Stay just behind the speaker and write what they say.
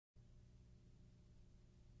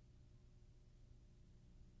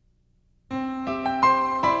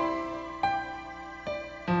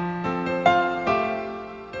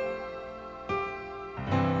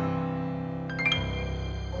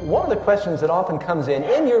the questions that often comes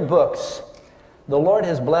in your books, the Lord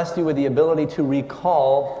has blessed you with the ability to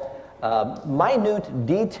recall minute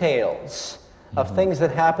details of things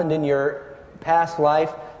that happened in your past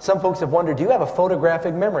life. Some folks have wondered, do you have a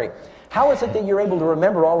photographic memory? How is it that you're able to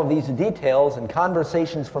remember all of these details and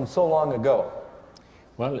conversations from so long ago?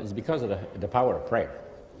 Well, it's because of the power of prayer.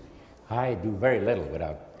 I do very little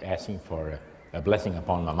without asking for a blessing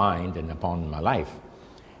upon my mind and upon my life.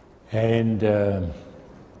 And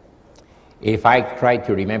if I try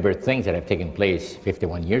to remember things that have taken place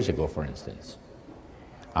 51 years ago, for instance,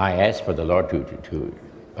 I ask for the Lord to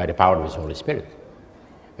by the power of His Holy Spirit,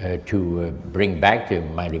 to bring back to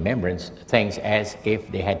my remembrance things as if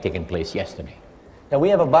they had taken place yesterday. Now, we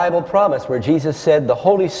have a Bible promise where Jesus said the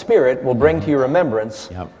Holy Spirit will bring to your remembrance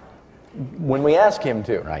when we ask Him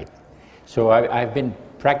to. Right. So I've been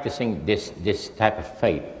practicing this type of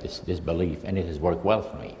faith, this belief, and it has worked well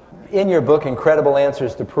for me. In your book, Incredible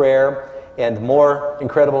Answers to Prayer, and More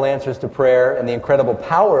Incredible Answers to Prayer, and the Incredible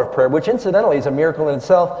Power of Prayer, which incidentally is a miracle in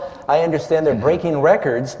itself. I understand they're breaking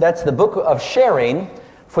records. That's the book of sharing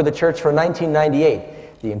for the church for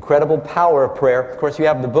 1998. The Incredible Power of Prayer. Of course, you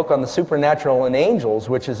have the book on the supernatural and angels,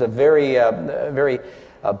 which is a very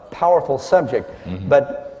powerful subject.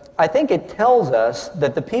 But I think it tells us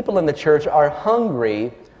that the people in the church are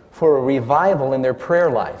hungry for a revival in their prayer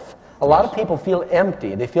life. A lot of people feel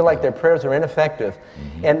empty. They feel like their prayers are ineffective.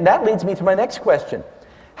 And that leads me to my next question.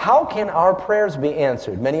 How can our prayers be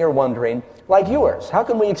answered? Many are wondering, like yours. How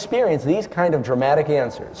can we experience these kind of dramatic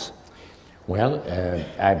answers? Well,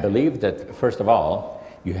 I believe that, first of all,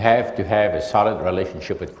 you have to have a solid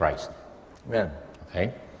relationship with Christ. Amen.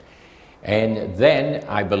 Okay? And then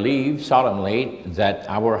I believe solemnly that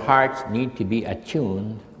our hearts need to be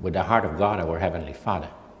attuned with the heart of God, our Heavenly Father,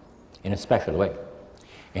 in a special way.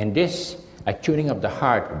 And this attuning of the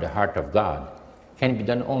heart with the heart of God can be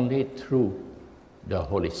done only through the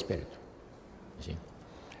Holy Spirit. You see?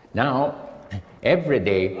 Now, every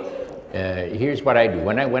day, here's what I do.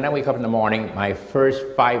 When I wake up in the morning, my first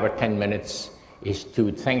 5 or 10 minutes is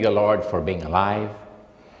to thank the Lord for being alive,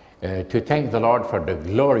 to thank the Lord for the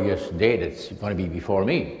glorious day that's going to be before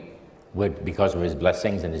me, because of His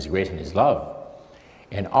blessings and His grace and His love.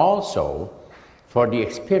 And also for the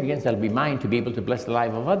experience that'll be mine to be able to bless the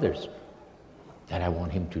life of others that I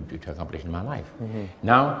want Him to accomplish in my life.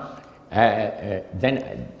 Now,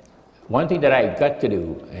 then one thing that I got to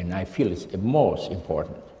do, and I feel is the most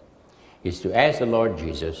important, is to ask the Lord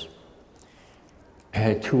Jesus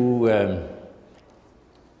to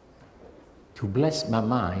bless my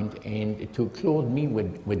mind and to clothe me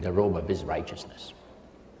with the robe of His righteousness.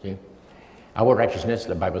 See? Our righteousness,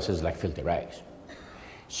 the Bible says, is like filthy rags.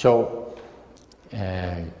 So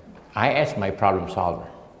I ask my problem solver,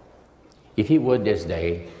 if He would this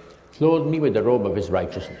day clothe me with the robe of His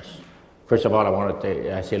righteousness. First of all,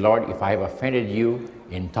 I say, Lord, if I have offended you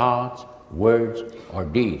in thoughts, words, or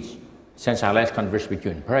deeds, since I last conversed with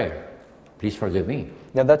you in prayer, please forgive me.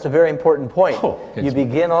 Now, that's a very important point. You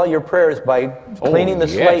begin all your prayers by cleaning the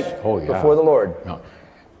slate before the Lord. No,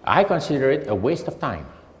 I consider it a waste of time.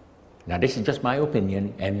 Now, this is just my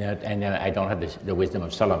opinion, and I don't have the wisdom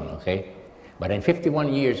of Solomon, okay? But in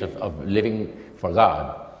 51 years of living for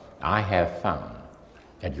God, I have found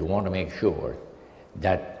that you want to make sure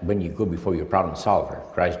that when you go before your problem solver,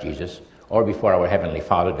 Christ Jesus, or before our Heavenly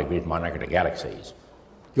Father, the great monarch of the galaxies,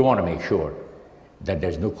 you want to make sure that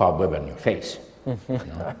there's no cobweb on your face. You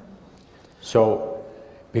know? So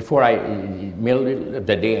before middle of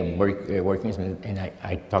the day I'm working, and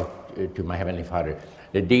I talk to my Heavenly Father.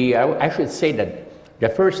 I should say that the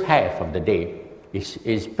first half of the day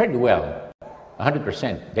is pretty well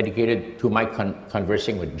 100% dedicated to my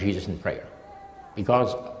conversing with Jesus in prayer,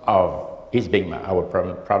 because of His being our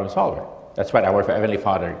problem solver. That's what our Heavenly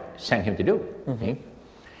Father sent Him to do. Okay?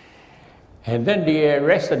 And then the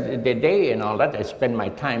rest of the day and all that, I spend my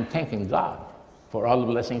time thanking God for all the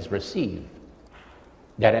blessings received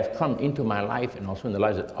that have come into my life and also in the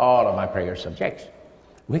lives of all of my prayer subjects.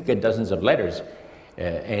 We get dozens of letters,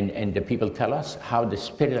 and the people tell us how the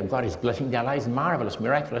Spirit of God is blessing their lives in marvelous,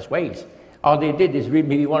 miraculous ways. All they did is read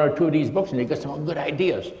maybe 1 or 2 of these books, and they got some good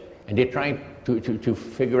ideas. And they're trying to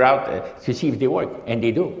figure out, to see if they work, and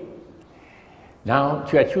they do. Now,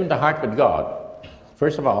 to attune the heart with God,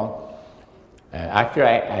 first of all, after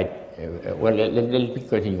let me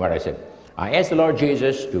continue what I said. I asked the Lord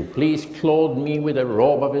Jesus to please clothe me with the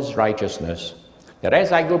robe of His righteousness, that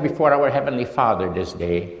as I go before our Heavenly Father this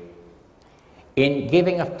day, in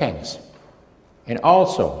giving of thanks, and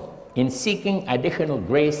also in seeking additional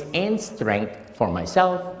grace and strength for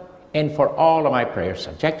myself and for all of my prayer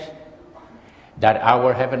subjects, that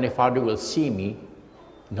our Heavenly Father will see me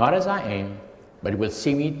not as I am, but will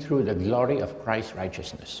see me through the glory of Christ's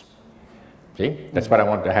righteousness. See? That's what I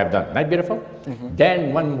want to have done. Isn't that beautiful?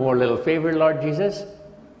 Then one more little favor, Lord Jesus.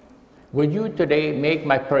 Would you today make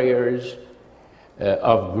my prayers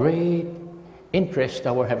of great interest to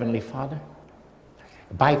our Heavenly Father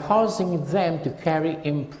by causing them to carry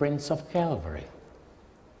imprints of Calvary,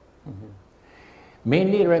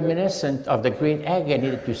 mainly reminiscent of the great agony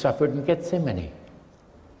that you suffered in Gethsemane,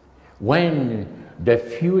 when the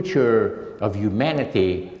future of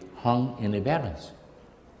humanity hung in the balance.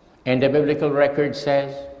 And the biblical record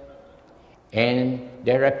says, and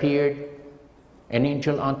there appeared an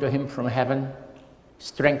angel unto him from heaven,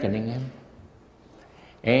 strengthening him.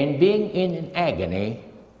 And being in an agony,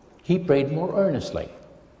 he prayed more earnestly.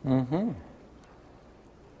 And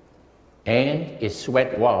his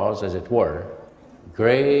sweat was, as it were,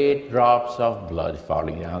 great drops of blood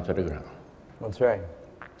falling down to the ground. That's right.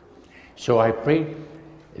 So I pray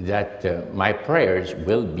that my prayers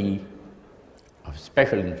will be of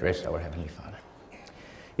special interest to our Heavenly Father.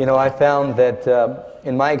 You know, I found that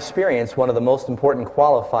in my experience, one of the most important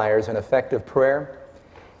qualifiers in effective prayer,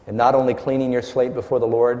 and not only cleaning your slate before the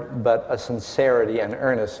Lord, but a sincerity and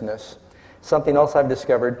earnestness. Something else I've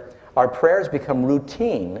discovered, our prayers become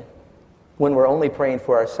routine when we're only praying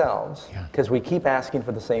for ourselves, because we keep asking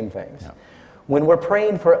for the same things. When we're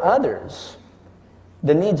praying for others,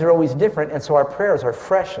 the needs are always different, and so our prayers are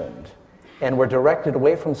freshened, and we're directed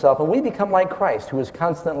away from self, and we become like Christ, who is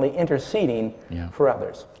constantly interceding for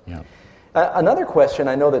others. Another question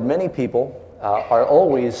I know that many people are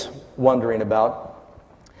always wondering about,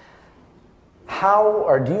 how,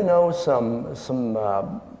 or do you know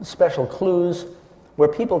some special clues where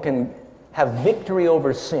people can have victory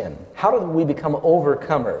over sin? How do we become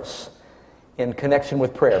overcomers in connection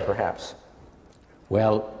with prayer, perhaps?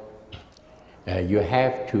 Well, you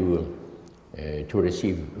have to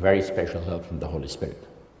receive very special help from the Holy Spirit.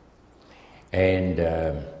 And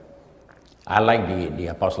I like the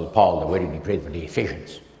Apostle Paul, the way he prayed for the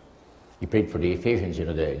Ephesians. He prayed for the Ephesians, you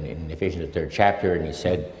know, in Ephesians, the 3rd chapter, and he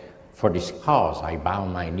said, "For this cause I bow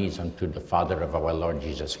my knees unto the Father of our Lord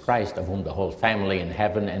Jesus Christ, of whom the whole family in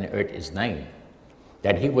heaven and earth is named,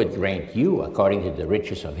 that he would grant you, according to the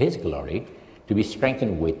riches of his glory, to be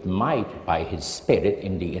strengthened with might by his Spirit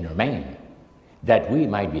in the inner man, that we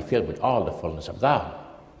might be filled with all the fullness of God."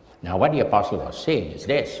 Now what the apostle was saying is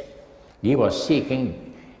this: he was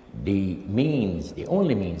seeking the means, the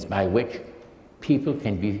only means by which people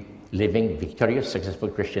can be living victorious, successful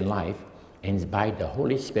Christian life, and by the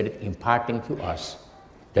Holy Spirit imparting to us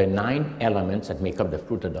the 9 elements that make up the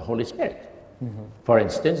fruit of the Holy Spirit. For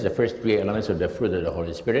instance, the first 3 elements of the fruit of the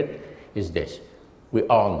Holy Spirit is this: we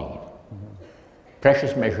all need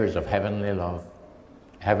precious measures of heavenly love,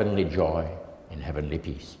 heavenly joy, and heavenly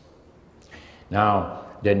peace. Now,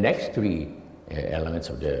 the next 3 elements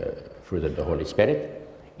of the fruit of the Holy Spirit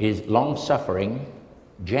is long-suffering,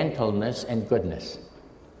 gentleness, and goodness.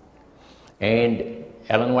 And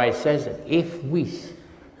Ellen White says that if we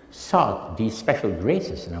sought these special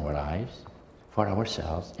graces in our lives, for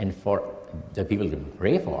ourselves and for the people that we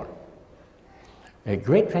pray for,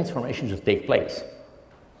 great transformations will take place.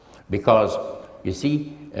 Because, you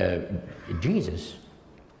see, Jesus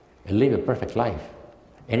lived a perfect life,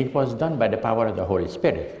 and it was done by the power of the Holy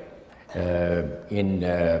Spirit. In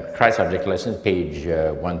Christ's Object Lessons, page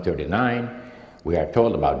 139, we are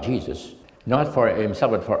told about Jesus, not for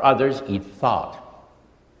himself but for others, he thought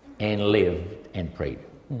and lived and prayed.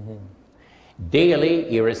 Daily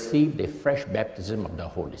he received a fresh baptism of the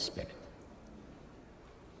Holy Spirit.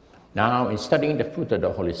 Now, in studying the fruit of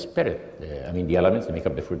the Holy Spirit, the elements that make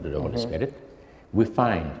up the fruit of the Holy Spirit, we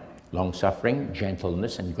find long-suffering,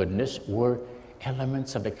 gentleness, and goodness were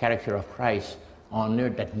elements of the character of Christ on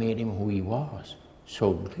earth that made him who he was,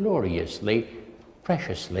 so gloriously,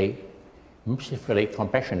 preciously, mercifully,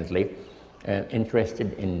 compassionately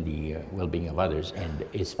interested in the well-being of others, and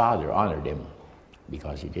his Father honored him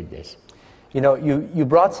because he did this. You know, you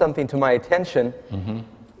brought something to my attention.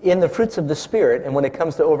 In the fruits of the Spirit, and when it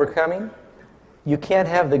comes to overcoming, you can't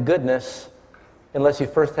have the goodness unless you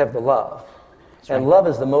first have the love. And love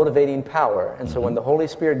is the motivating power. And so when the Holy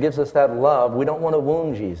Spirit gives us that love, we don't want to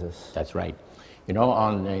wound Jesus. That's right. You know,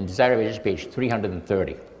 in Desire of Ages, page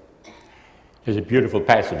 330, there's a beautiful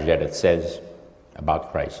passage there that says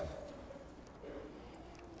about Christ.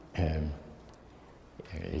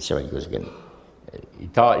 So it goes again.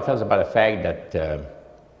 It tells about the fact that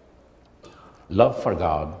love for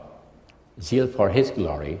God, zeal for his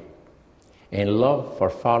glory, and love for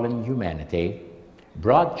fallen humanity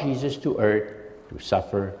brought Jesus to earth to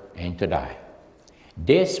suffer and to die.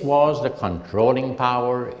 This was the controlling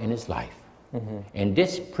power in his life. And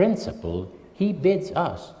this principle, he bids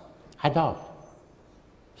us adopt.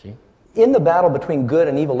 See? In the battle between good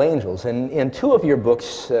and evil angels, in two of your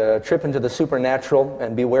books, Trip into the Supernatural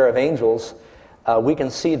and Beware of Angels, we can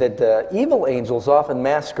see that evil angels often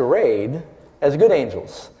masquerade as good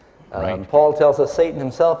angels. Right. Paul tells us Satan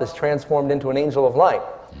himself is transformed into an angel of light.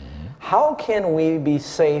 How can we be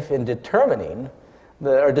safe in determining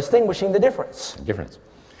or distinguishing the difference?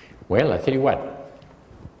 Well, I tell you what.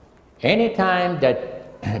 Anytime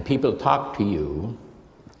that people talk to you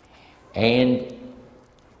and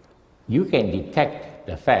you can detect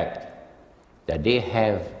the fact that they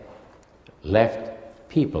have left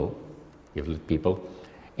people,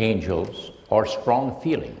 angels, or strong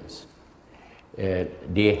feelings,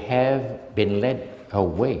 they have been led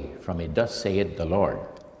away from a thus saith the Lord,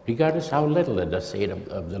 regardless how little the thus saith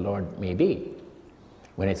of the Lord may be.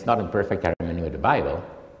 When it's not in perfect harmony with the Bible,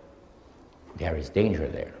 there is danger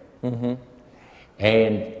there.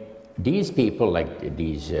 And these people, like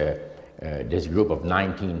this group of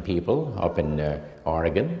 19 people up in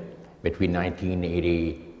Oregon, between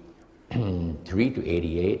 1983 to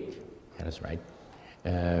 88, that's right,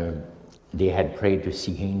 they had prayed to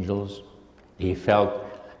see angels. They felt,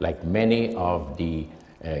 like many of the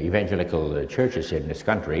evangelical churches in this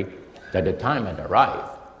country, that the time had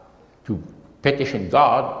arrived to petition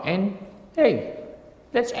God and, hey,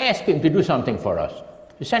 let's ask him to do something for us.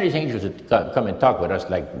 To send his angels to come and talk with us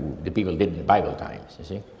like the people did in the Bible times, you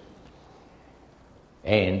see.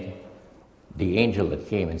 And the angel that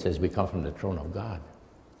came and says, we come from the throne of God.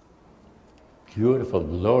 Beautiful,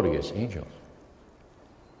 glorious angels.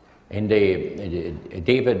 And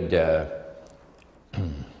David,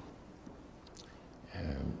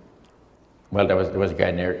 well, there was a guy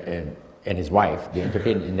in there and his wife. They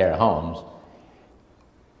entertained in their homes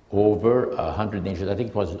over 100 angels. I think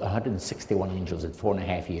it was 161 angels in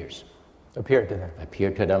 4.5 years. Appeared to them.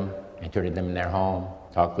 Appeared to them, entered them in their home,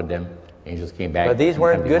 talked with them. Angels came back. But these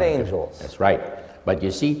weren't good angels. That's right. But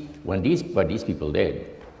you see, what these people did,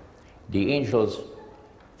 the angels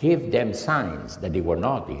gave them signs that they were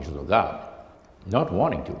not the angels of God, not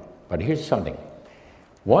wanting to. But here's something.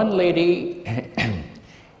 One lady,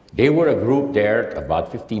 they were a group there,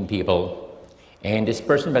 about 15 people, and this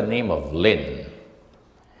person by the name of Lynn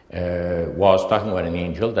was talking about an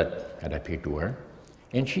angel that had appeared to her,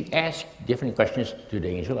 and she asked different questions to the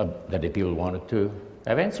angel that the people wanted to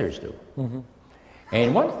have answers to.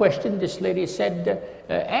 And one question, this lady said,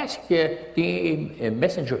 ask the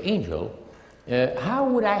messenger angel, how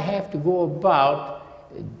would I have to go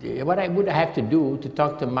about, what would I have to do to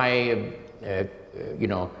talk to my,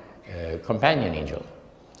 companion angel,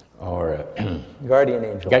 or guardian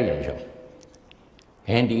angel.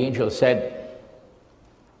 And the angel said,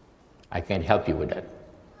 I can't help you with that,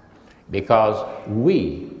 because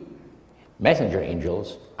we, messenger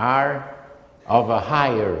angels, are of a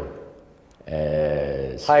higher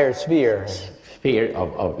sphere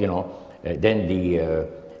than the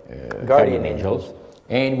guardian angels,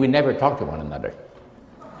 and we never talk to one another.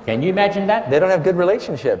 Can you imagine that? They don't have good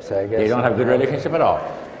relationships, I guess. They don't have good relationship at all.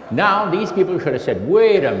 Now, these people should have said,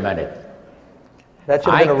 wait a minute. That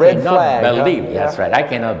should have been a red flag. That's right. I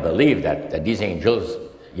cannot believe that these angels,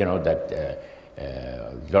 that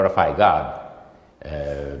glorify God,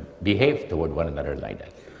 behave toward one another like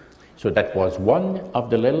that. So that was one of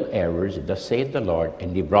the little errors, thus saith the Lord,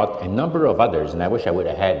 and they brought a number of others, and I wish I would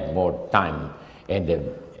have had more time, and the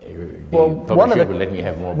publisher would let me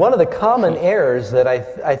have more. One of the common errors that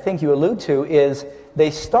I think you allude to is they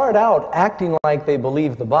start out acting like they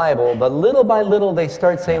believe the Bible, but little by little they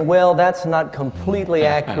start saying, well, that's not completely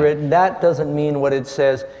accurate, and that doesn't mean what it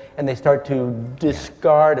says, and they start to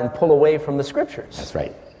discard and pull away from the Scriptures. That's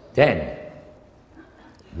right. Then,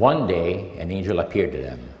 one day, an angel appeared to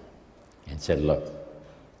them and said, look,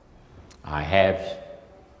 I have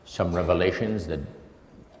some revelations that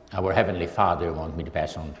our Heavenly Father wants me to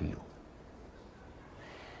pass on to you.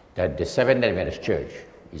 That the Seventh-day Adventist Church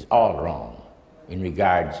is all wrong in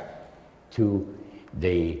regards to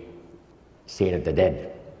the state of the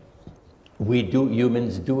dead.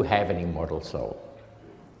 Humans do have an immortal soul,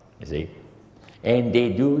 you see? And they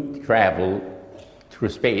do travel through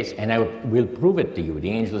space, and I will prove it to you. The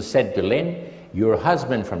angel said to Lynn, your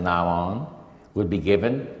husband from now on will be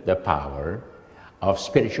given the power of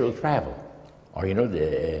spiritual travel. Or,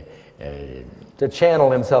 to channel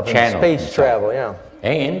himself in space travel, yeah.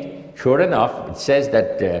 And sure enough, it says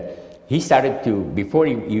that he started to, before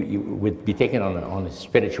he would be taken on a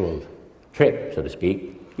spiritual trip, so to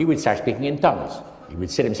speak, he would start speaking in tongues. He would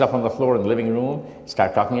sit himself on the floor in the living room,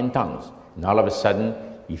 start talking in tongues. And all of a sudden,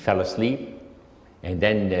 he fell asleep, And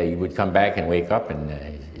then he would come back and wake up, and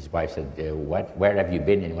his wife said, where have you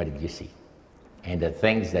been and what did you see? And the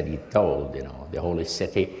things that he told, you know, the holy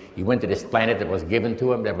city. He went to this planet that was given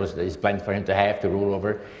to him, that was his planet for him to have, to rule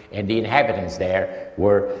over. And the inhabitants there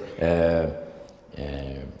were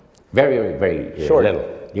very, very, very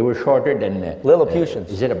little. They were shorter than... Lilliputians.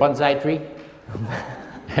 Is it a bonsai tree?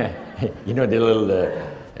 You know, the little...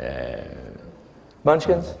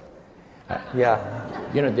 Munchkins? Yeah.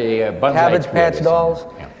 You know, the bonsai Cabbage tree, Patch dolls?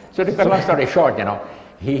 Yeah. So to cut a long story short, you know,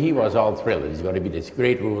 he was all thrilled. He's going to be this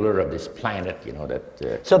great ruler of this planet, you know,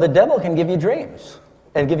 that... So the devil can give you dreams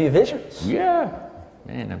and give you visions. Yeah.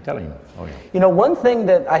 Man, I'm telling you. Oh, yeah. You know, one thing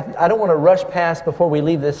that I don't want to rush past before we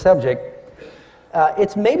leave this subject,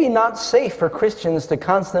 it's maybe not safe for Christians to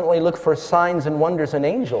constantly look for signs and wonders and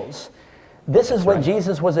angels. This is what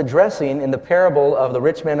Jesus was addressing in the parable of the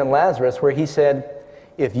rich man and Lazarus, where he said,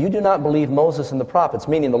 if you do not believe Moses and the prophets,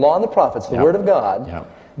 meaning the law and the prophets, the word of God,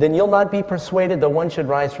 then you'll not be persuaded that one should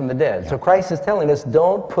rise from the dead. So Christ is telling us,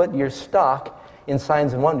 don't put your stock in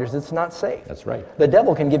signs and wonders. It's not safe. That's right. The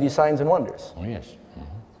devil can give you signs and wonders. Oh, yes.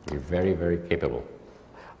 You're very, very capable.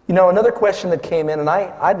 You know, another question that came in, and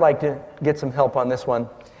I'd like to get some help on this one.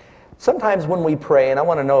 Sometimes when we pray, and I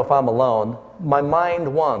want to know if I'm alone, my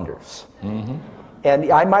mind wanders.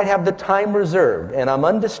 And I might have the time reserved, and I'm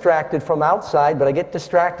undistracted from outside, but I get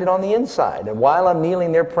distracted on the inside. And while I'm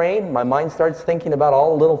kneeling there praying, my mind starts thinking about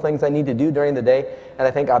all the little things I need to do during the day, and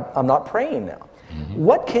I think, I'm not praying now.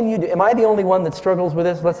 What can you do? Am I the only one that struggles with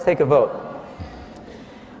this? Let's take a vote.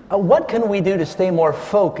 What can we do to stay more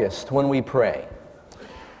focused when we pray?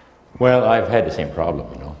 Well, I've had the same problem,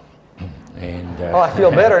 you know. And, oh, I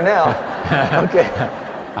feel better now. Okay.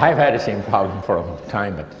 I've had the same problem for a long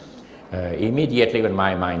time, but immediately when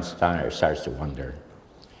my mind starts to wander,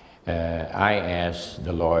 I ask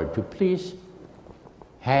the Lord to please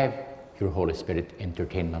have your Holy Spirit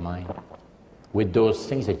entertain my mind with those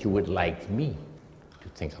things that you would like me to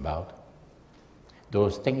think about,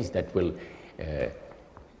 those things that will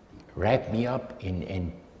wrap me up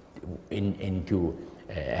into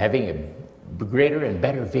having a greater and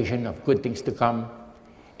better vision of good things to come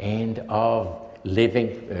and of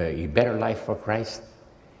living a better life for Christ,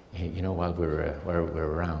 you know, while we're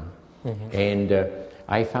around. And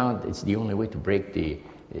I found it's the only way to break the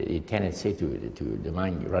tendency to the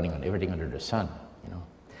mind running on everything under the sun, you know.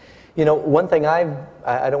 You know, one thing I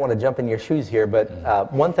don't want to jump in your shoes here,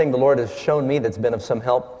 but one thing the Lord has shown me that's been of some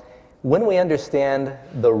help, when we understand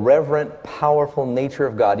the reverent, powerful nature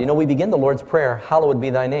of God, you know, we begin the Lord's Prayer, hallowed be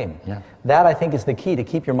thy name. That, I think, is the key to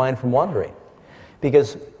keep your mind from wandering.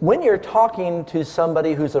 Because when you're talking to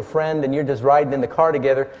somebody who's a friend and you're just riding in the car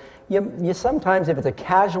together, you sometimes, if it's a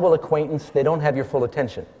casual acquaintance, they don't have your full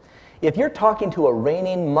attention. If you're talking to a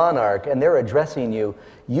reigning monarch and they're addressing you,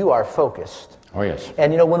 you are focused. Oh, yes.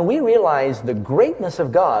 And you know, when we realize the greatness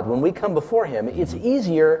of God, when we come before Him, it's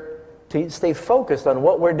easier to stay focused on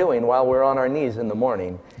what we're doing while we're on our knees in the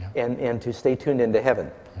morning and to stay tuned into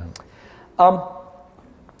heaven.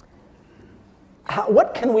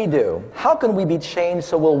 What can we do? How can we be changed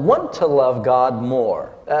so we'll want to love God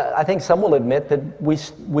more? I think some will admit that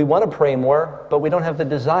we want to pray more, but we don't have the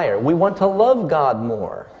desire. We want to love God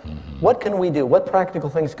more. What can we do? What practical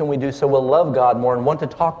things can we do so we'll love God more and want to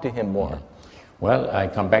talk to Him more? Well, I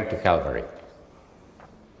come back to Calvary.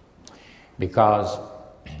 Because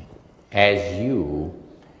as you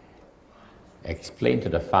explain to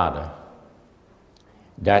the Father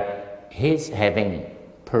that His having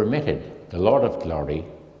permitted the Lord of glory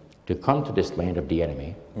to come to this land of the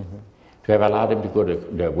enemy, to have allowed Him to go to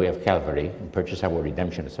the way of Calvary and purchase our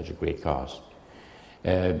redemption at such a great cost,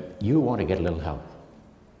 you want to get a little help.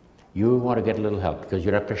 You want to get a little help because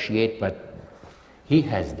you appreciate what He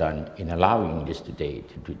has done in allowing this today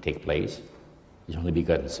to take place, His only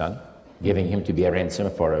begotten Son, giving Him to be a ransom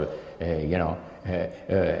for an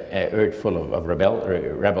earth full of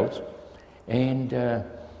rebels. And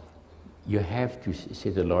you have to say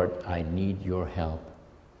to the Lord, I need your help.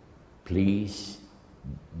 Please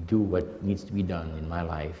do what needs to be done in my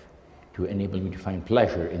life to enable me to find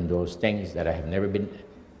pleasure in those things that I have never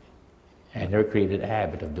created a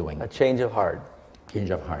habit of doing. A change of heart.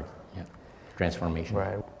 Change of heart, yeah. Transformation.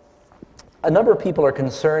 Right. A number of people are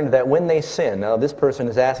concerned that when they sin, now this person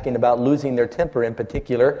is asking about losing their temper in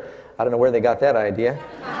particular. I don't know where they got that idea.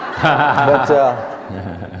 But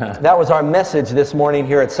that was our message this morning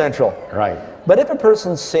here at Central. Right. But if a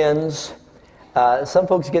person sins, some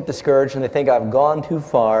folks get discouraged and they think, I've gone too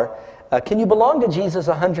far. Can you belong to Jesus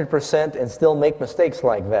 100% and still make mistakes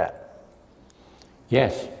like that?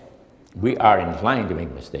 Yes. We are inclined to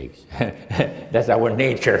make mistakes. That's our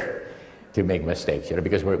nature, to make mistakes, you know,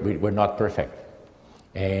 because we're not perfect.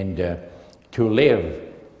 And to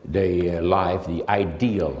live the life, the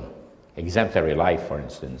ideal, exemplary life, for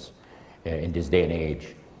instance, in this day and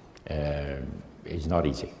age, is not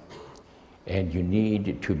easy. And you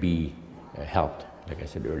need to be helped, like I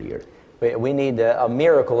said earlier. We need a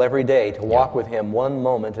miracle every day to walk with Him one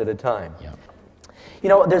moment at a time. Yeah. You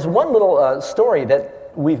know, there's one little story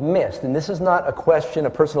that we've missed, and this is not a question, a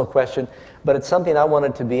personal question, but it's something I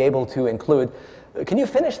wanted to be able to include. Can you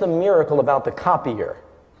finish the miracle about the copier?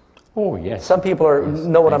 Oh, yes. Some people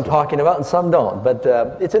know what I'm talking about, and some don't, but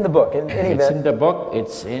it's in the book. In any event. It's in the book.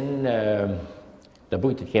 It's in the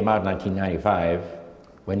book that came out in 1995,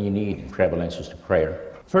 When You Need Incredible Answers to Prayer.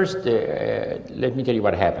 First, let me tell you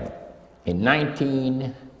what happened. In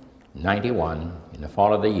 1991, in the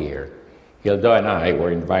fall of the year, Hilda and I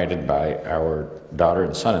were invited by our daughter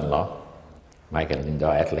and son-in-law, Michael and Linda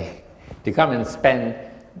Atley, to come and spend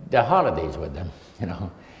the holidays with them, you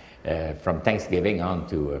know, from Thanksgiving on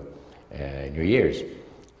to New Year's.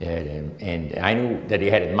 And I knew that he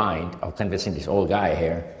had in mind of convincing this old guy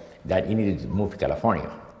here that he needed to move to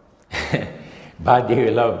California. But they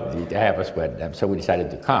loved to have us with them, so we decided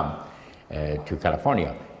to come to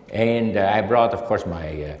California. And I brought, of course,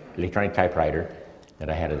 my electronic typewriter that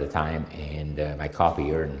I had at the time, and my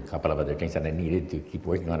copier, and a couple of other things that I needed to keep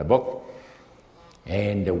working on a book.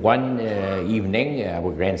 And one evening,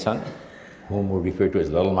 our grandson, whom we refer to as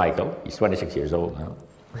Little Michael, he's 26 years old now,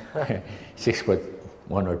 6'1"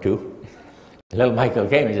 or 2. Little Michael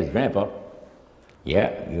came and says, "Grandpa,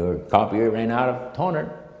 yeah, your copier ran out of toner."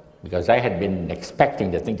 Because I had been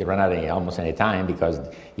expecting the thing to run out almost any time, because,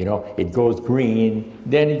 you know, it goes green,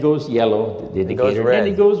 then it goes yellow, the indicator, then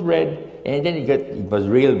it goes red, and then it was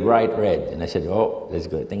real bright red. And I said, oh, that's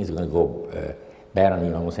good, things are going to go bad on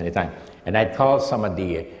you almost any time. And I'd called some of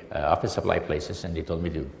the office supply places, and they told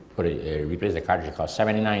me to replace the cartridge. It cost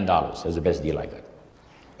 $79. That was the best deal I got.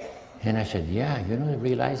 And I said, yeah, you know, I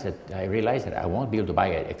realized that I won't be able to buy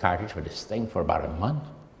a cartridge for this thing for about a month,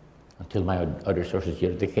 until my other sources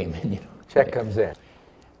here, they came in, you know. Check comes in.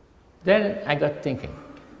 Then I got thinking.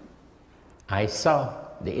 I saw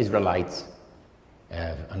the Israelites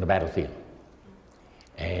on the battlefield.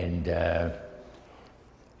 And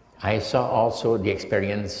I saw also the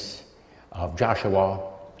experience of Joshua,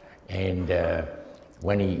 and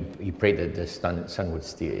when he prayed that the sun would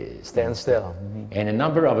stand still. Mm-hmm. And a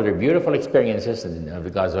number of other beautiful experiences of the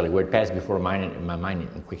God's holy word passed before my mind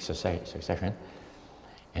in quick succession.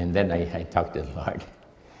 And then I talked to the Lord.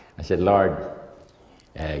 I said, Lord,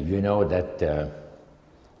 you know that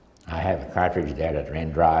I have a cartridge there that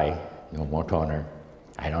ran dry, no more toner.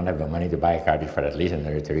 I don't have the money to buy a cartridge for at least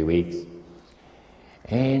another 3 weeks.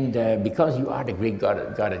 And because you are the great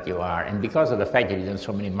God that you are, and because of the fact that you've done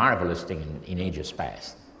so many marvelous things in ages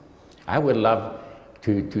past, I would love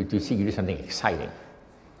to see you do something exciting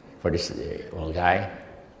for this old guy.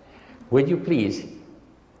 Would you please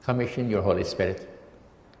commission your Holy Spirit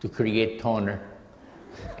to create toner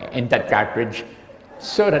in that cartridge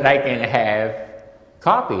so that I can have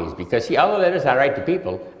copies? Because see, all the letters I write to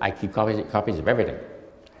people, I keep copies of everything.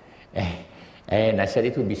 And I said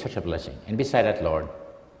it would be such a blessing. And beside that, Lord,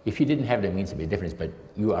 if you didn't have the means to be a difference, but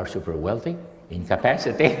you are super wealthy in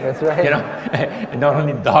capacity. That's right. You know, not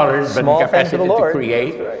only dollars, but in capacity to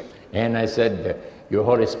create. That's right. And I said, your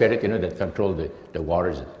Holy Spirit, you know, that controlled the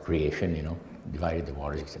waters of creation, you know, divided the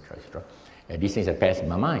waters, etc., etc. These things that passed in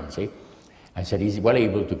my mind, see? I said, he's well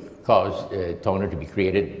able to cause toner to be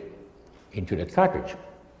created into that cartridge.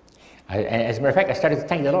 As a matter of fact, I started to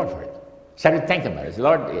thank the Lord for it. Started thinking about it.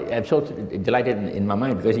 Lord, I'm so delighted in my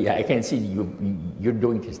mind, because I can see you're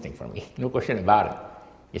doing this thing for me. No question about it.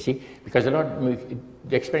 You see? Because the Lord,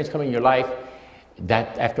 the experience coming in your life,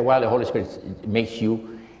 that after a while the Holy Spirit makes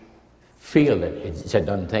you feel that it's a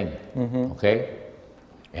done thing. Mm-hmm. Okay?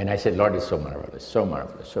 And I said, Lord, it's so marvelous, so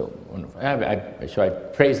wonderful. So I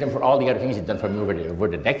praised Him for all the other things He's done for me over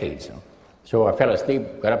the decades. So I fell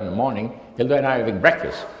asleep, got up in the morning. Hilda and I were having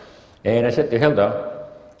breakfast. And I said to Hilda,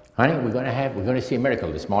 honey, we're going to see a miracle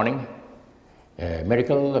this morning. A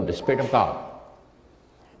miracle of the Spirit of God.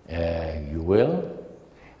 You will?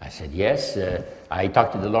 I said, yes. I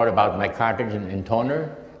talked to the Lord about my cartridge and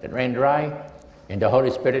toner that ran dry. And the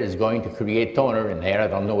Holy Spirit is going to create toner in there. I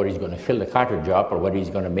don't know whether He's going to fill the cartridge up or whether He's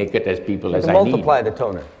going to make it as people as I need. Multiply the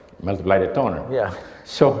toner. Multiply the toner. Yeah.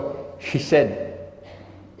 So she said,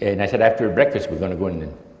 and I said, after breakfast, we're going to go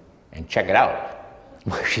in and check it out.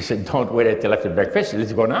 She said, don't wait until after breakfast.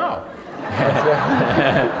 Let's go now.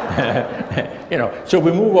 You know, so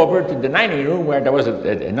we move over to the dining room where there was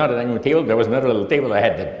not a dining room table. There was another little table I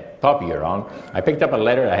had the copier on. I picked up a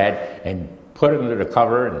letter I had and put it under the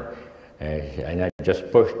cover, And I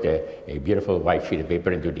just pushed a beautiful white sheet of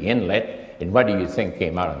paper into the inlet, and what do you think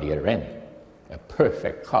came out on the other end? A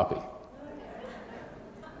perfect copy.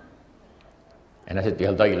 And I said,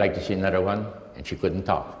 Hilda, you'd like to see another one? And she couldn't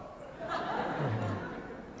talk.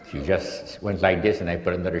 She just went like this, and I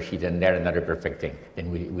put another sheet in there, another perfect thing.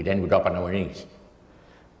 Then we then would up on our knees.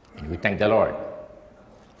 And we thank the Lord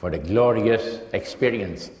for the glorious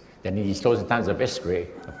experience that in these closing times of history,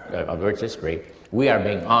 of Earth's history, we are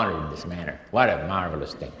being honored in this manner. What a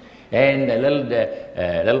marvelous thing. And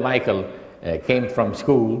little Michael came from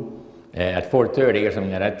school at 4:30 or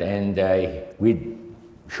something like that, and we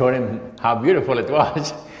showed him how beautiful it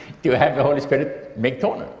was to have the Holy Spirit make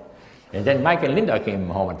toner. And then Mike and Linda came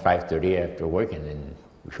home at 5:30 after work, and then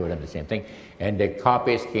we showed them the same thing. And the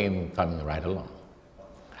copies came coming right along.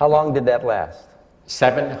 How long did that last?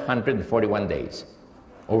 741 days,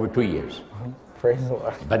 over 2 years. Praise the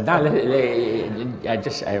Lord. But now, I'm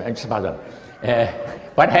just about done.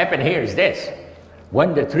 What happened here is this.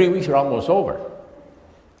 When the 3 weeks were almost over,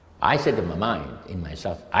 I said to my mind, in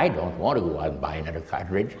myself, I don't want to go out and buy another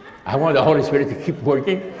cartridge. I want the Holy Spirit to keep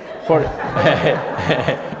working for,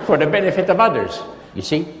 for the benefit of others. You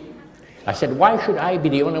see? I said, why should I be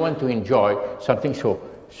the only one to enjoy something so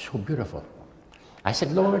beautiful? I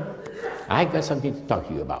said, Lord, I got something to talk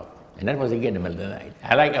to you about. And that was again in the middle of the night.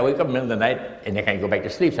 I wake up in the middle of the night and I can't go back to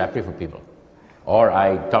sleep, so I pray for people. Or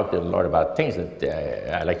I talk to the Lord about things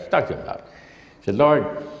that I like to talk to him about. I said, Lord,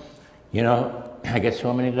 you know, I get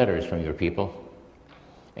so many letters from your people.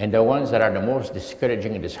 And the ones that are the most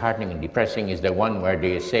discouraging and disheartening and depressing is the one where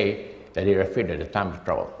they say that they're afraid of the time of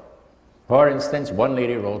trouble. For instance, one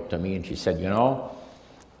lady wrote to me and she said, you know,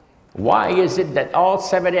 why is it that all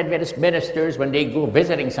Seventh-day Adventist ministers, when they go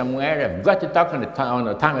visiting somewhere, have got to talk on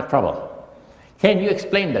the time of trouble? Can you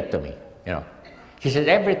explain that to me? You know, she says,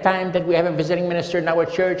 every time that we have a visiting minister in our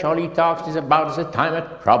church, all he talks is about is a time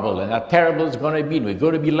of trouble, and how terrible it's going to be, and we're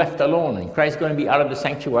going to be left alone, and Christ's going to be out of the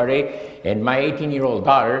sanctuary, and my 18-year-old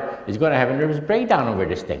daughter is going to have a nervous breakdown over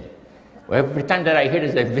this thing. Well, every time that I hear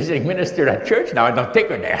there's a visiting minister at church, now I don't take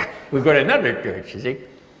her there. We go to another church, you see.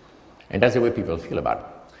 And that's the way people feel about it.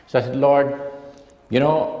 So I said, Lord, you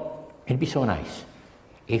know, it'd be so nice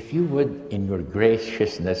if you would, in your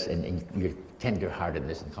graciousness and in your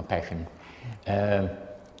tender-heartedness and compassion,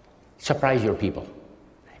 surprise your people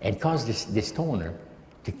and cause this toner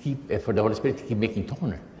to keep, for the Holy Spirit to keep making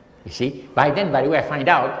toner. You see? By then, by the way, I find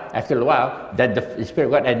out after a while that the Spirit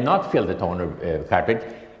of God had not filled the toner cartridge.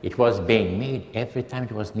 It was being made every time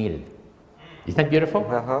it was needed. Isn't that beautiful?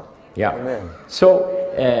 Uh-huh. Yeah. Amen. So,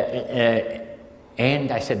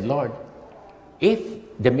 and I said, Lord, if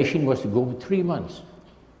the machine was to go 3 months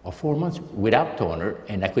or 4 months without toner,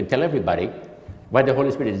 and I could tell everybody what the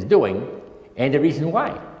Holy Spirit is doing and the reason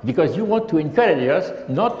why. Because you want to encourage us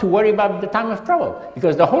not to worry about the time of trouble,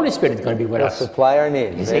 because the Holy Spirit is going to be with us. Supply our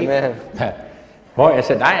needs. Amen. Boy, I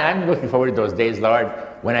said, I'm looking forward to those days, Lord,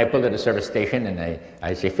 when I pull to the service station and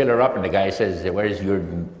I say, fill her up, and the guy says, where's your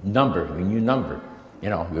number, your new number, you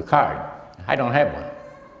know, your card? I don't have one.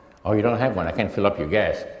 Oh, you don't have one? I can't fill up your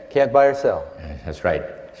gas. Can't buy or sell. That's right.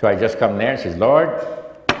 So I just come there and says, Lord,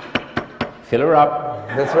 fill her up.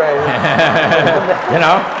 That's right. You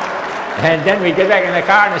know? And then we get back in the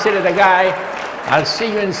car and I say to the guy, I'll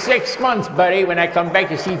see you in 6 months, buddy, when I come back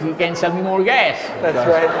to see if you can sell me more gas. That's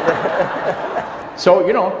right. So,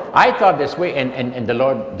 you know, I thought this way, and the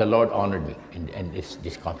Lord honored me, and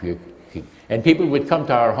this copy. And people would come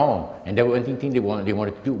to our home, and the only thing they wanted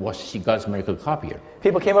to do was to see God's miracle copier.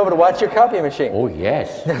 People came over to watch your copy machine. Oh,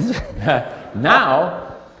 yes.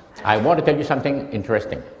 Now, I want to tell you something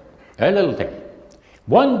interesting. A little thing.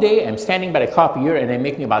 One day, I'm standing by the copier, and I'm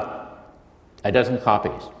making about a dozen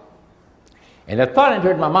copies. And a thought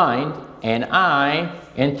entered my mind, and I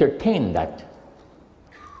entertained that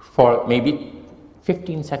for maybe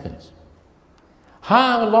 15 seconds.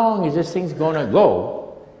 How long is this thing going to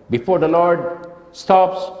go before the Lord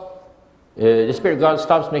stops, the Spirit of God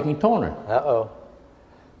stops making toner? Uh-oh.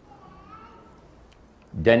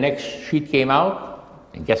 The next sheet came out,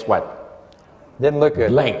 and guess what? Didn't look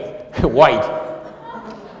good. Blank, white.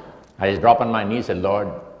 I just dropped on my knees and said, Lord,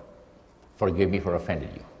 forgive me for offending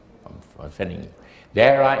you. For offending you.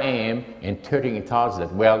 There I am, entertaining thoughts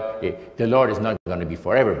that, well, the Lord is not going to be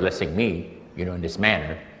forever blessing me, you know, in this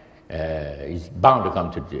manner. He's bound to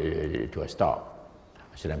come to a stop.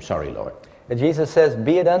 I said, I'm sorry, Lord. And Jesus says,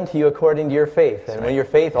 be it unto you according to your faith. And when your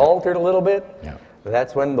faith altered a little bit,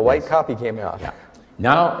 that's when the white copy came out. Yeah.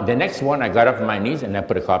 Now, the next one, I got up on my knees and I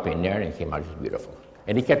put a copy in there and it came out just beautiful.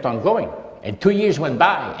 And it kept on going. And 2 years went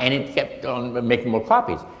by and it kept on making more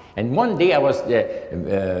copies. And one day I was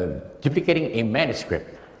duplicating a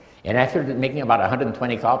manuscript. And after making about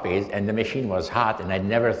 120 copies, and the machine was hot, and I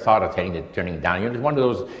never thought of turning it down. You know, it's one of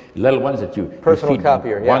those little ones that you personal feed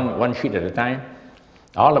copier, one sheet at a time.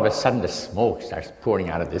 All of a sudden, the smoke starts pouring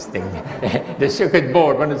out of this thing. The circuit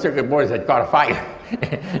board, one of the circuit boards had caught a fire.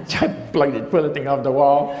 So I plugged it, pulled the thing off the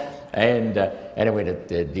wall, and anyway,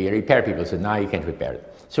 the repair people said, "No, you can't repair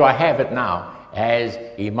it." So I have it now as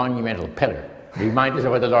a monumental pillar. Remind us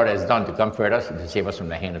of what the Lord has done to comfort us and to save us from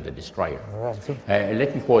the hand of the destroyer. All right.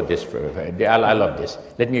 Let me quote this. I love this.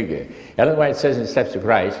 Ellen White says in Steps to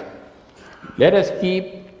Christ, "Let us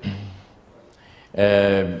keep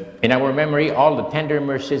in our memory all the tender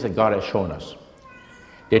mercies that God has shown us.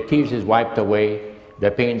 The tears He's wiped away, the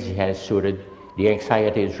pains He has soothed, the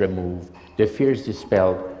anxiety is removed, the fears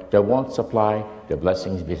dispelled, the wants supplied, the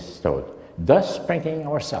blessings bestowed, thus strengthening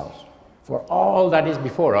ourselves for all that is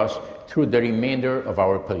before us through the remainder of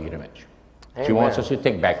our pilgrimage." Amen. She wants us to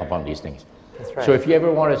think back upon these things. That's right. So if you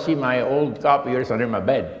ever want to see my old copiers under my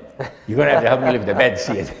bed, you're going to have to help me lift the bed,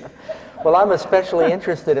 see it. Well, I'm especially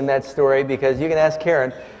interested in that story because you can ask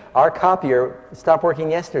Karen, our copier stopped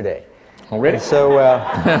working yesterday. Oh, really? And so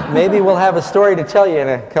maybe we'll have a story to tell you in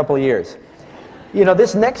a couple of years. You know,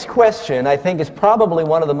 this next question, I think, is probably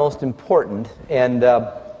one of the most important. And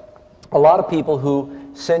a lot of people who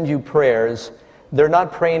send you prayers, they're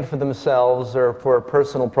not praying for themselves or for a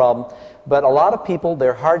personal problem, but a lot of people,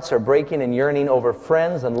 their hearts are breaking and yearning over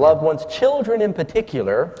friends and loved ones, children in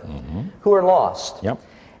particular, who are lost. Yep.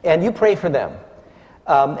 And you pray for them.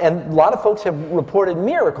 And a lot of folks have reported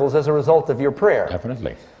miracles as a result of your prayer.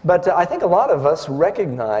 Definitely. But I think a lot of us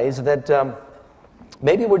recognize that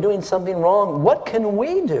maybe we're doing something wrong. What can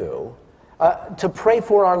we do to pray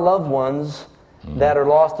for our loved ones that are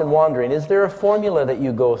lost and wandering? Is there a formula that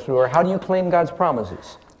you go through, or how do you claim God's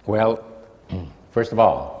promises? Well, first of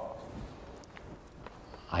all,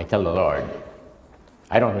 I tell the Lord,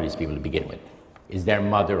 I don't know these people to begin with. Is their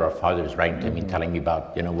mother or fathers writing to me, telling me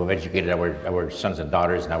about, you know, we've educated our sons and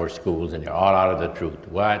daughters in our schools, and they're all out of the truth.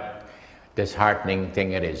 What disheartening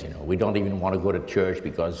thing it is, you know. We don't even want to go to church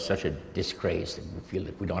because it's such a disgrace. And we feel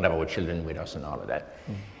that we don't have our children with us and all of that.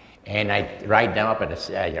 And I write them up and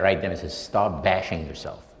I write them and say, stop bashing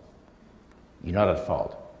yourself. You're not at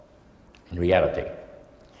fault. In reality,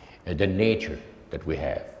 the nature that we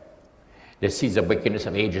have, the seeds of wickedness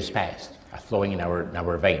of ages past are flowing in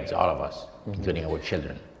our veins, all of us, including our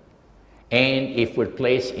children. And if we're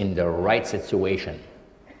placed in the right situation,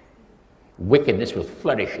 wickedness will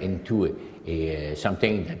flourish into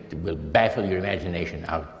something that will baffle your imagination,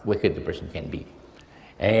 how wicked the person can be.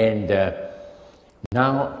 And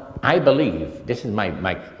now, I believe, this is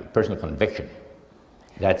my personal conviction,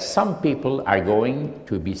 that some people are going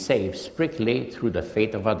to be saved strictly through the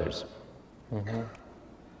faith of others.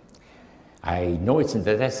 I know it's in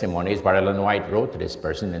the testimonies where Ellen White wrote to this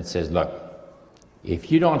person and says, look,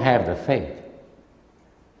 if you don't have the faith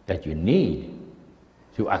that you need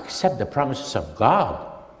to accept the promises of God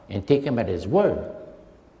and take Him at His word,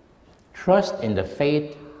 trust in the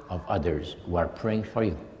faith of others who are praying for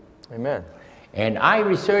you. Amen. And I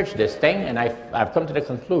researched this thing, and I've come to the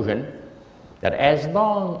conclusion that as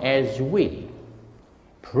long as we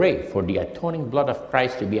pray for the atoning blood of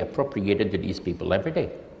Christ to be appropriated to these people every day,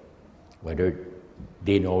 whether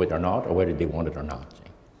they know it or not, or whether they want it or not,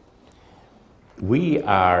 we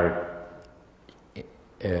are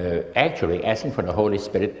actually asking for the Holy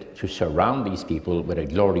Spirit to surround these people with a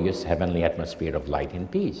glorious heavenly atmosphere of light and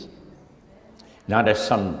peace. Now, there's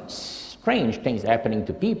some strange things happening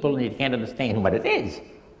to people, and you can't understand what it is.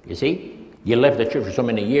 You see, you left the church for so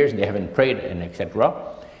many years, and they haven't prayed, and etc.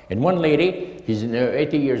 And one lady, she's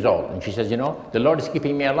 80 years old, and she says, you know, the Lord is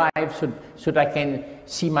keeping me alive so that I can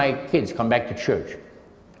see my kids come back to church,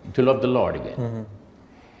 to love the Lord again.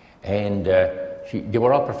 And they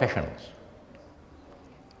were all professionals.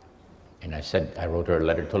 And I wrote her a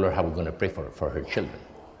letter, told her how we're going to pray for her children.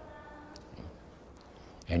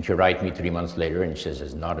 And she writes me 3 months later, and she says,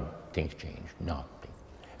 "There's not a thing's changed, nothing."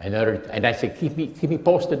 And I said, keep me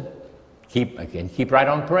posted. Keep right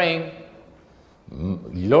on praying.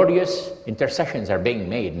 Glorious intercessions are being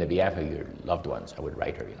made in the behalf of your loved ones. I would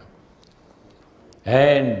write her, you know.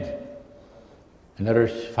 And another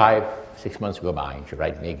 5-6 months go by, and she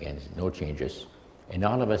writes me again. No changes. And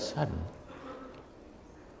all of a sudden,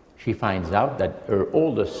 she finds out that her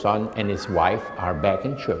oldest son and his wife are back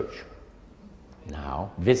in church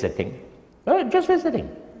now, visiting. Well, just visiting.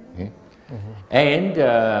 And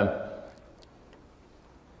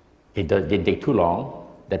it didn't take too long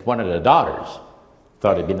that one of the daughters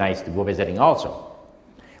thought it'd be nice to go visiting also.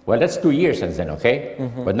 Well, that's 2 years since then, okay?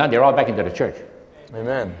 But now they're all back into the church.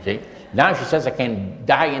 Amen. See? Now she says, I can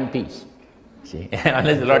die in peace. See,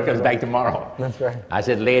 unless the Lord comes back tomorrow. That's right. I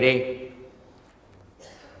said, lady,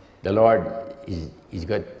 the Lord is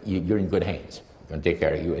good. You're in good hands. He's going to take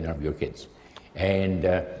care of you and of your kids.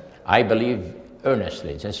 And I believe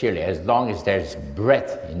earnestly, sincerely, as long as there's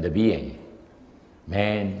breath in the being,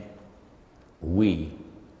 man, we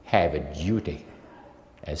have a duty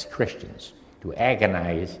as Christians to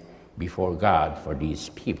agonize before God for these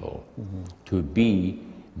people, to be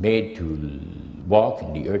made to walk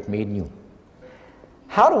in the earth made new.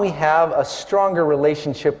 How do we have a stronger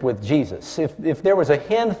relationship with Jesus? If there was a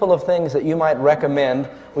handful of things that you might recommend,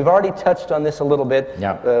 we've already touched on this a little bit,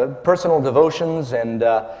 personal devotions, and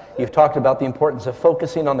you've talked about the importance of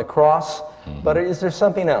focusing on the cross, but is there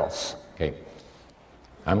something else? Okay.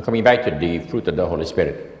 I'm coming back to the fruit of the Holy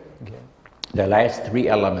Spirit. Okay. The last three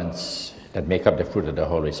elements that make up the fruit of the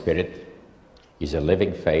Holy Spirit is a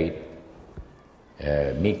living faith,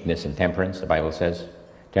 meekness and temperance, the Bible says.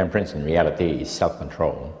 Temperance in reality is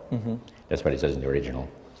self-control. That's what it says in the original.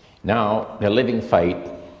 Now, the living faith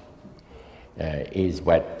is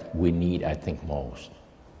what we need, I think, most.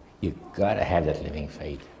 You've got to have that living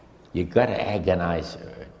faith. You've got to agonize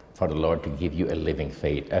for the Lord to give you a living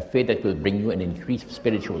faith, a faith that will bring you an increased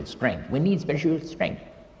spiritual strength. We need spiritual strength.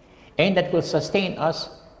 And that will sustain us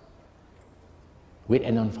with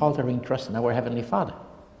an unfaltering trust in our Heavenly Father,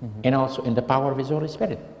 and also in the power of His Holy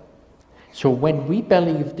Spirit. So when we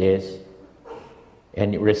believe this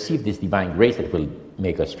and receive this divine grace that will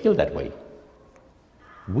make us feel that way,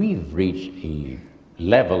 we've reached a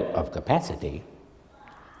level of capacity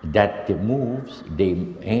that moves the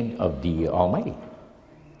hand of the Almighty.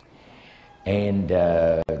 And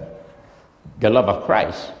the love of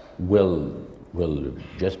Christ will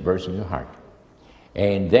just burst in your heart.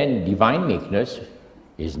 And then divine meekness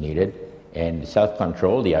is needed, and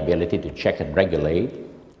self-control, the ability to check and regulate,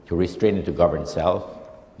 to restrain and to govern self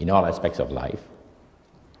in all aspects of life,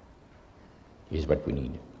 is what we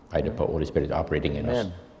need by the Holy Spirit operating in us.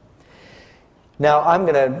 Now, I'm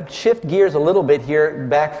going to shift gears a little bit here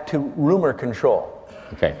back to rumor control.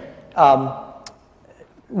 Okay.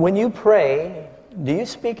 When you pray, do you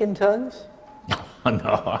speak in tongues?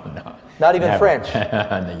 No. Not even French?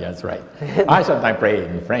 That's right. I sometimes pray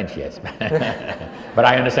in French, yes. But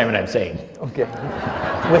I understand what I'm saying. Okay.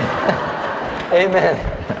 Amen.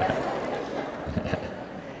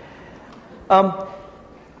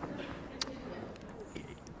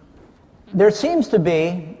 There seems to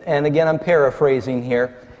be, and again I'm paraphrasing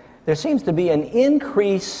here, there seems to be an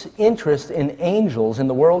increased interest in angels in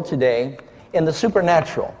the world today, in the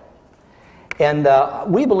supernatural. And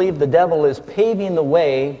we believe the devil is paving the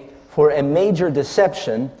way for a major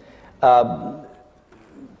deception.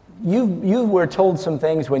 You were told some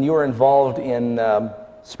things when you were involved in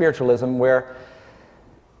spiritualism where,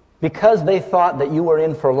 because they thought that you were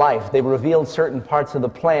in for life, they revealed certain parts of the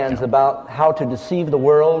plans about how to deceive the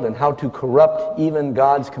world and how to corrupt even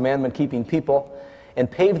God's commandment-keeping people, and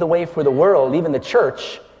pave the way for the world, even the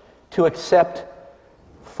church, to accept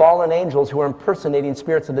fallen angels who are impersonating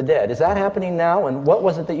spirits of the dead. Is that happening now? And what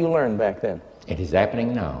was it that you learned back then? It is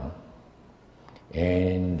happening now.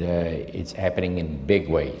 And it's happening in big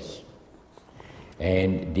ways.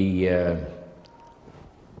 And the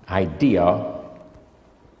idea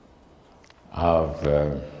of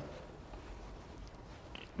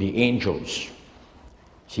the angels,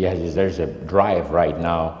 see, there's a drive right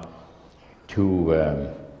now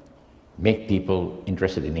to make people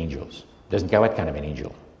interested in angels. Doesn't care what kind of an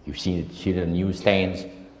angel. You've seen it on newsstands,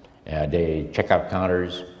 they checkout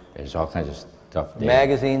counters, there's all kinds of stuff there.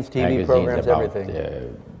 Magazines, TV programs, about,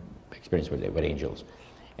 everything. Experience with angels.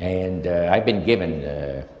 And I've been given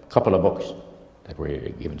a couple of books that were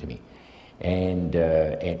given to me. And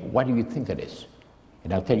what do you think of this?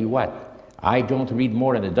 And I'll tell you what, I don't read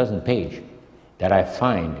more than a dozen pages that I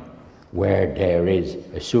find where there is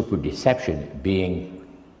a super deception being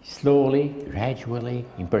slowly, gradually,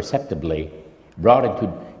 imperceptibly brought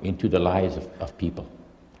into the lives of people.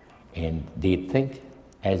 And they think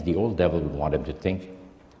as the old devil would want them to think,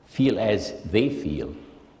 feel as they feel,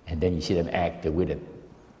 and then you see them act the way that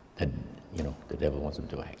the devil wants them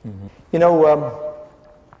to act. You know,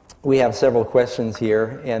 we have several questions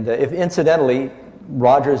here, and if incidentally,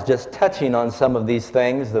 Roger's just touching on some of these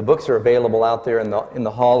things. The books are available out there in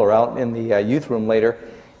the hall or out in the youth room later,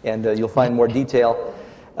 and you'll find more detail.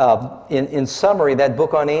 In summary, that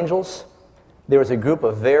book on angels, there was a group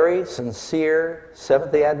of very sincere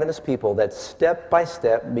Seventh-day Adventist people that step by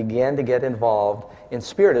step began to get involved in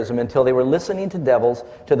Spiritism until they were listening to devils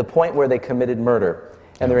to the point where they committed murder.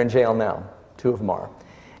 And they're in jail now. 2 of them are.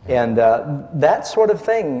 And that sort of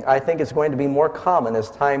thing, I think, is going to be more common as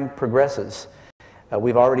time progresses.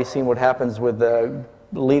 We've already seen what happens with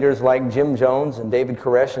leaders like Jim Jones and David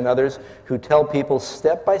Koresh and others who tell people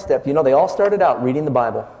step by step. You know, they all started out reading the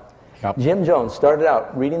Bible. Yep. Jim Jones started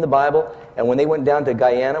out reading the Bible, and when they went down to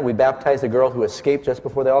Guyana, we baptized a girl who escaped just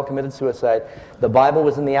before they all committed suicide. The Bible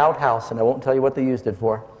was in the outhouse, and I won't tell you what they used it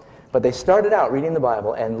for. But they started out reading the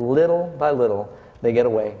Bible, and little by little, they get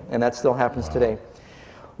away. And that still happens today.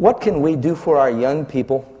 What can we do for our young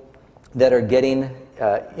people that are getting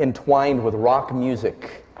entwined with rock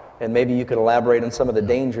music? And maybe you could elaborate on some of the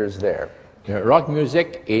dangers there. Rock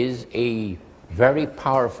music is a very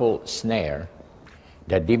powerful snare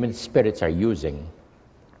that demon spirits are using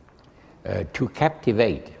to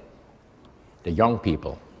captivate the young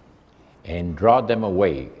people and draw them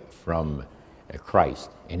away from Christ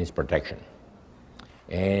and His protection.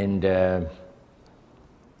 And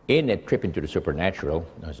in a trip into the supernatural,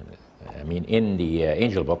 I mean in the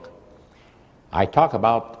angel book, I talk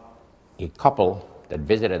about a couple that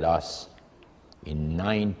visited us in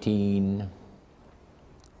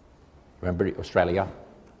remember Australia?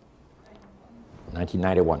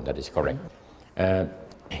 1991, that is correct.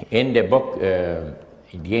 In the book,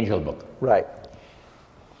 in the angel book. Right.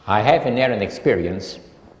 I have in there an experience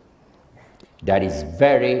that is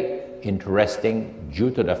very interesting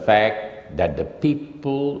due to the fact that the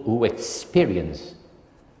people who experience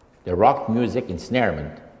the rock music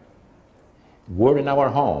ensnarement were in our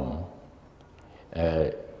home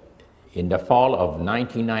in the fall of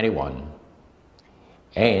 1991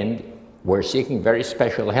 and were seeking very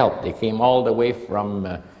special help. They came all the way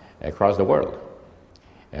from across the world.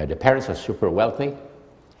 The parents are super wealthy,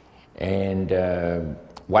 and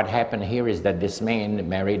what happened here is that this man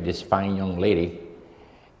married this fine young lady,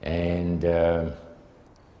 and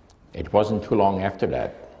it wasn't too long after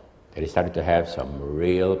that he started to have some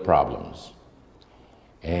real problems.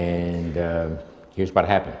 And here's what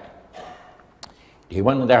happened. They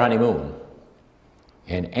went on their honeymoon,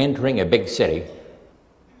 and entering a big city,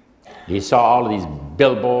 they saw all of these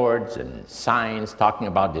billboards and signs talking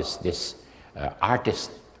about this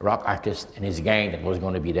artist, rock artist, and his gang that was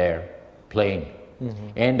going to be there playing. Mm-hmm.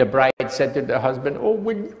 And the bride said to the husband, "Oh,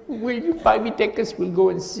 will you buy me tickets? We'll go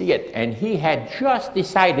and see it." And he had just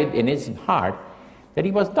decided in his heart that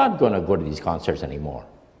he was not going to go to these concerts anymore.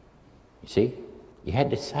 You see? He had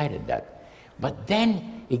decided that. But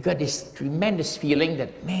then he got this tremendous feeling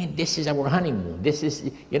that, man, this is our honeymoon. This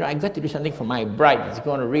is, you know, I got to do something for my bride that's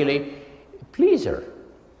going to really please her.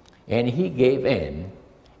 And he gave in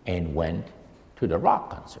and went to the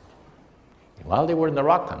rock concert. And while they were in the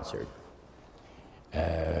rock concert,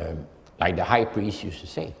 like the high priest used to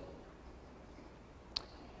say,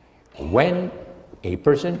 when a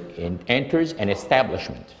person enters an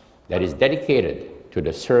establishment that is dedicated to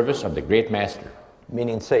the service of the great master,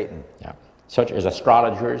 meaning Satan, yeah, such as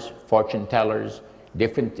astrologers, fortune tellers,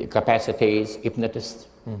 different capacities, hypnotists,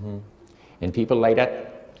 mm-hmm. and people like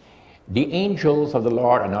that, the angels of the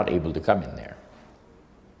Lord are not able to come in there.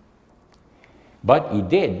 But he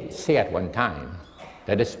did say at one time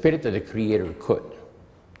that the Spirit of the Creator could.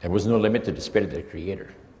 There was no limit to the Spirit of the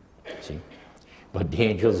Creator, see? But the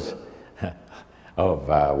angels of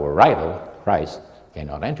our rival, Christ,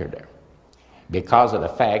 cannot enter there because of the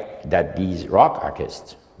fact that these rock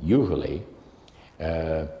artists usually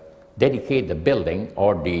dedicate the building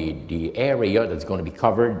or the area that's going to be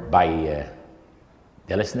covered by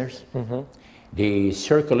the listeners. Mm-hmm. They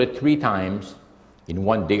circle it 3 times in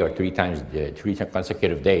one day, or 3 times, 3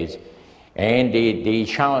 consecutive days, and they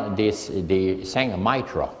sang a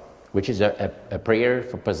mitra, which is a prayer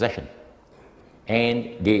for possession.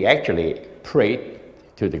 And they actually prayed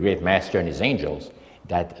to the great master and his angels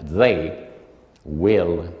that they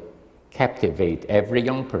will captivate every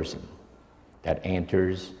young person that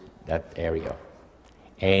enters that area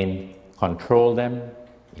and control them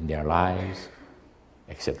in their lives,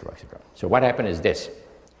 etc., etc. So what happened is this.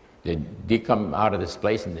 They come out of this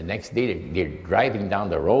place, and the next day they're driving down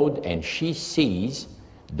the road, and she sees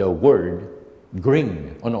the word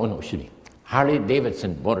green. Oh no, excuse me. Harley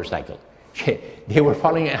Davidson motorcycle. They were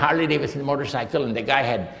following a Harley Davidson motorcycle, and the guy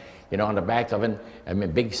had, you know, on the back of it, a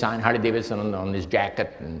big sign, Harley Davidson on his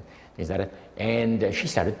jacket and things like that. And she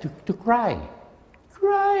started to cry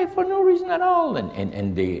for no reason at all. And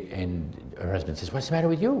her husband says, "What's the matter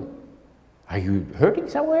with you? Are you hurting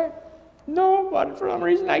somewhere?" "No, but for some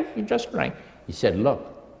reason I'm just crying." He said, "Look,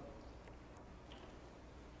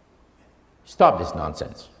 stop this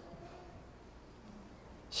nonsense."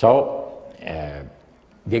 So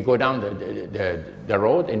they go down the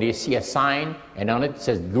road, and they see a sign, and on it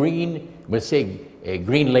says green, will say a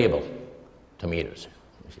green label, tomatoes.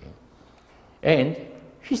 You see? And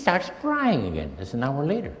she starts crying again. That's an hour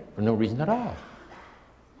later, for no reason at all.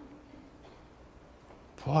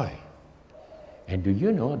 Boy. And do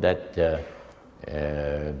you know that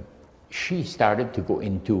she started to go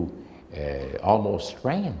into almost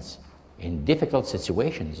trance in difficult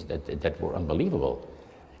situations that were unbelievable.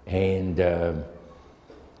 And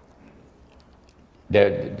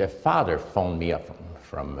the father phoned me up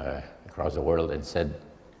from across the world and said,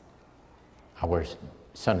 our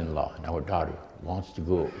son-in-law and our daughter wants to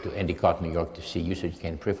go to Endicott, New York to see you so you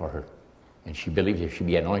can pray for her. And she believes if she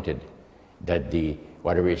be anointed, that the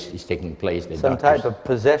whatever is taking place, the some type of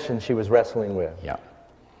possession she was wrestling with. Yeah.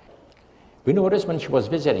 We noticed when she was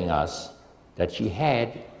visiting us that she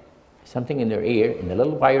had something in her ear, and a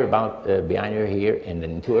little wire about behind her ear, and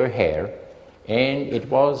then into her hair, and it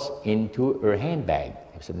was into her handbag.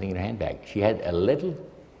 There was something in her handbag. She had a little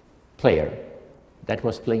player that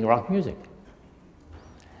was playing rock music.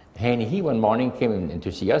 And he one morning came in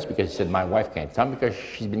to see us because he said, my wife can't come because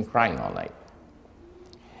she's been crying all night.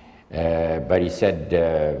 But he said,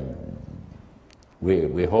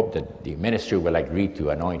 we hope that the minister will agree to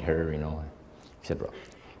anoint her, you know, etc.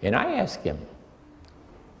 And I asked him,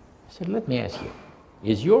 I said, let me ask you,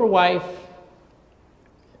 is your wife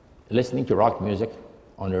listening to rock music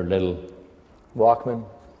on her little Walkman?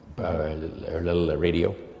 Her little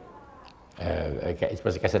radio? It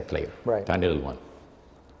was a cassette player, right. Tiny little one.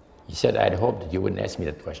 He said, I'd hoped that you wouldn't ask me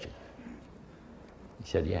that question. He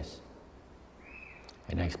said, yes.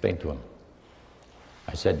 And I explained to him.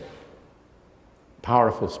 I said,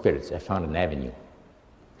 powerful spirits have found an avenue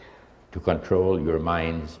to control your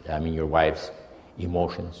mind's, your wife's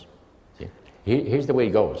emotions. See? Here's the way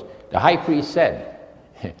it goes. The high priest said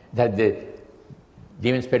that the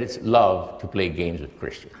demon spirits love to play games with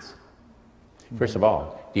Christians. First of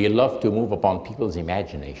all, they love to move upon people's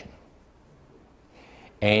imagination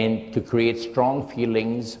and to create strong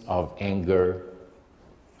feelings of anger,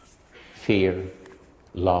 fear,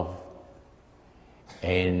 love,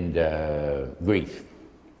 and grief.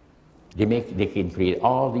 They can create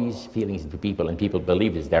all these feelings into people, and people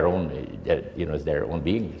believe it's their own, it's their own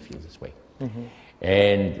being that feels this way. Mm-hmm.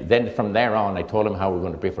 And then from there on, I told him how we're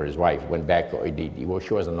going to pray for his wife. Went back,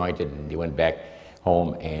 she was anointed, and they went back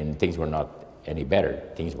home, and things were not any better.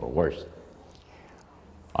 Things were worse.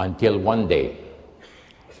 Until one day,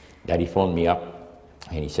 Daddy phoned me up,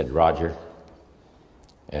 and he said, Roger,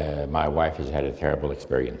 my wife has had a terrible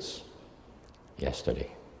experience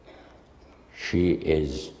yesterday. She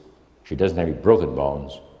doesn't have any broken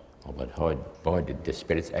bones, but boy, did the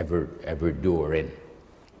spirits ever do her in.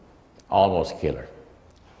 Almost kill her.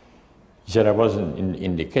 He said, I was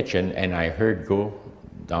in the kitchen, and I heard go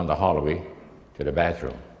down the hallway to the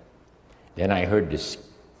bathroom. Then I heard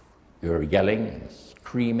her yelling and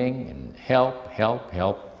screaming and help, help,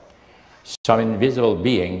 help. Some invisible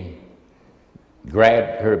being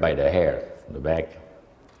grabbed her by the hair from the back,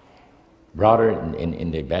 brought her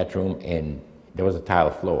in the bathroom, and there was a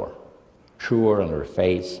tile floor. Threw her on her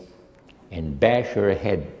face and bashed her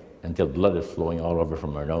head until blood was flowing all over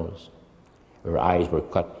from her nose. Her eyes were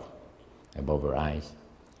cut above her eyes.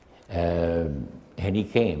 And he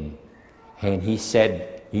came, and he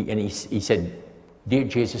said, he said, dear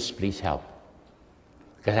Jesus, please help.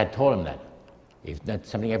 Because I told him that. If that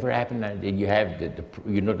something ever happened, and you have that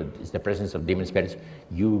it's the presence of demon spirits,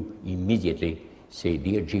 you immediately say,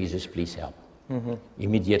 dear Jesus, please help. Mm-hmm.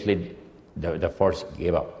 Immediately, the force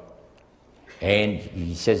gave up. And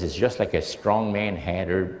he says it's just like a strong man had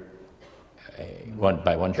her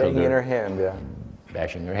by one shoulder. In her hand, yeah.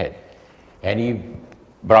 Bashing her head. And he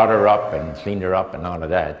brought her up and cleaned her up and all of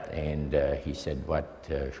that. And he said, what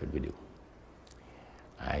should we do?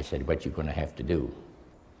 I said, what you're going to have to do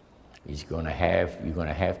is you're going to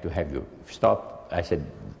have to have your stop. I said,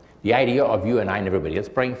 the idea of you and I and everybody else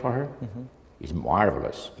praying for her is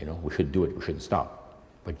marvelous. We should do it. We shouldn't stop.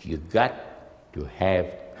 But you got to have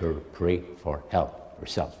her pray for help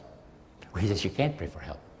herself. Well, he says she can't pray for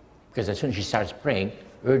help because as soon as she starts praying,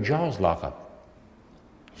 her jaws lock up.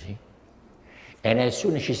 You see? And as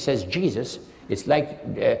soon as she says Jesus, it's like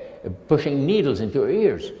pushing needles into her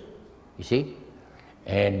ears. You see?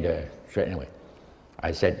 And so anyway,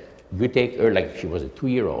 I said, you take her like she was a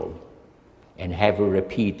 2-year-old and have her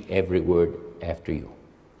repeat every word after you.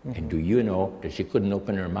 Mm-hmm. And do you know that she couldn't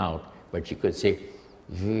open her mouth, but she could say,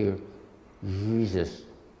 dear Jesus,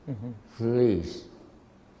 please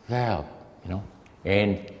help,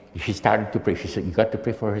 And she started to pray. She said, you got to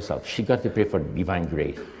pray for herself. She got to pray for divine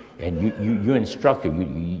grace. And you instruct her,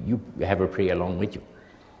 you have her pray along with you.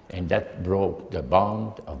 And that broke the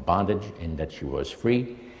bond of bondage, and that she was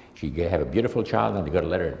free. She had a beautiful child, and they got a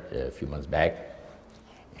letter a few months back,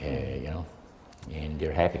 and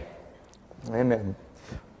they're happy. Amen.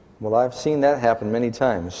 Well, I've seen that happen many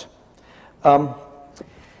times.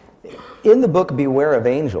 In the book Beware of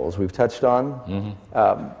Angels, we've touched on,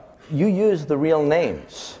 you use the real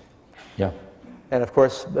names. Yeah. And of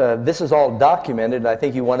course, this is all documented, and I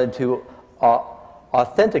think you wanted to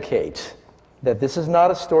authenticate that this is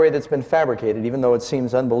not a story that's been fabricated, even though it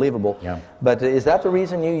seems unbelievable. Yeah. But is that the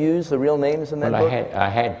reason you use the real names in that book? I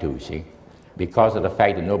had to, see, because of the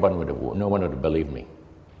fact that no one would have believed me.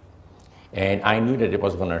 And I knew that it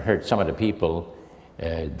was going to hurt some of the people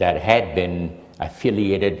that had been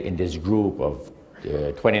affiliated in this group of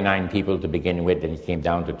 29 people to begin with, and it came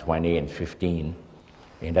down to 20 and 15.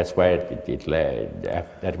 And that's why it led,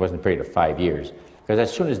 that was in a period of 5 years. Because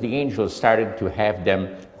as soon as the angels started to have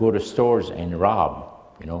them go to stores and rob,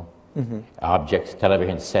 you know, objects,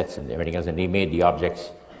 television sets and everything else, and they made the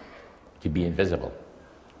objects to be invisible.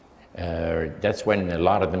 That's when a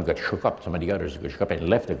lot of them got shook up. Some of the others got shook up and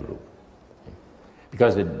left the group.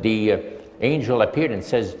 Because the angel appeared and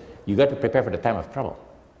says, you got to prepare for the time of trouble.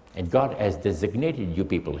 And God has designated you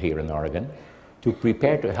people here in Oregon to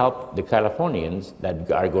prepare to help the Californians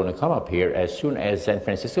that are going to come up here as soon as San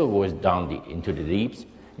Francisco goes down into the deeps,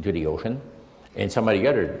 into the ocean, and some of the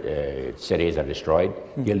other cities are destroyed.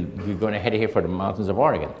 You're going to head here for the mountains of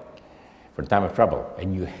Oregon for the time of trouble,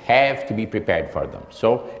 and you have to be prepared for them.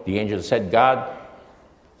 So the angel said, God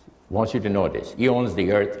wants you to know this. He owns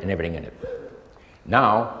the earth and everything in it.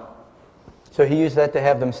 Now, so he used that to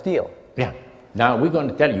have them steal. Yeah. Now we're going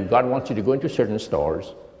to tell you, God wants you to go into certain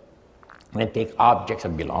stores and take objects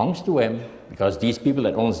that belongs to him, because these people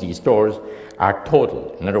that owns these stores are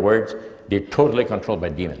total. In other words, they're totally controlled by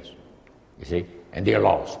demons, you see, and they're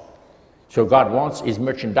lost. So God wants his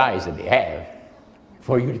merchandise that they have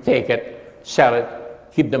for you to take it, sell it,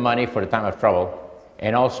 keep the money for the time of trouble,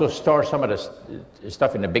 and also store some of the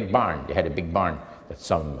stuff in a big barn. They had a big barn that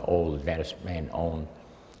some old Adventist man owned,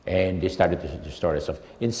 and they started to store this stuff.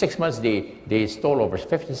 In 6 months, they stole over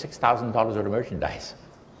 $56,000 worth of merchandise.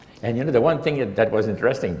 And you know, the one thing that was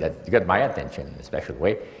interesting, that got my attention in a special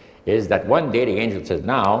way, is that one day the angel says,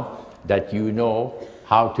 now that you know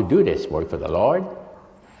how to do this work for the Lord,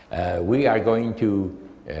 we are going to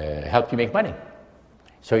help you make money.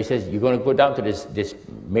 So he says, you're going to go down to this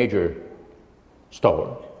major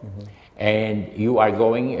store, and you are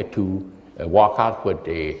going to walk out with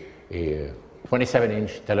a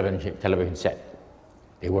 27-inch television set.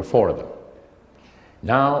 There were 4 of them.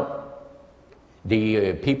 Now,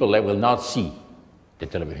 the people that will not see the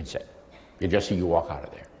television set. They just see you walk out of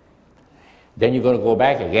there. Then you're going to go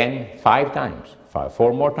back again 5 times,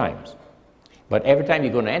 4 more times. But every time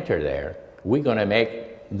you're going to enter there, we're going to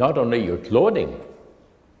make not only your clothing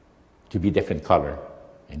to be different color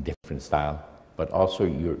and different style, but also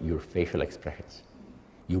your facial expressions.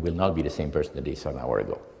 You will not be the same person that they saw an hour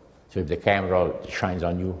ago. So if the camera shines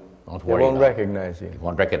on you, don't worry. They won't recognize you. They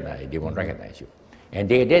won't recognize you. And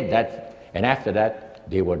they did that. And after that,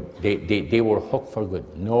 they were hooked for good.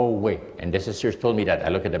 No way. And the sisters told me that. I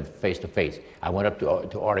looked at them face to face. I went up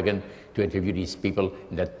to Oregon to interview these people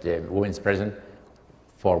in that women's prison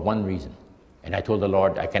for one reason. And I told the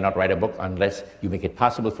Lord, I cannot write a book unless you make it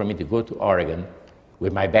possible for me to go to Oregon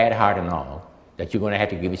with my bad heart and all, that you're going to have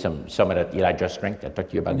to give me some of that Elijah strength I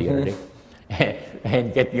talked to you about the other day,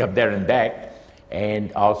 and get me up there and back.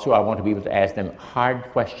 And also, I want to be able to ask them hard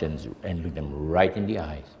questions and look them right in the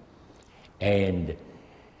eyes. And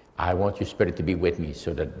I want your spirit to be with me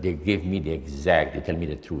so that they give me they tell me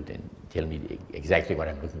the truth and tell me exactly what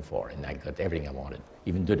I'm looking for. And I got everything I wanted.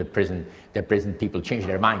 Even though the prison people changed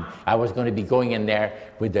their mind. I was going to be going in there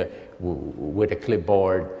with a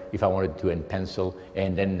clipboard, if I wanted to, and pencil,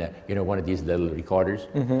 and then one of these little recorders.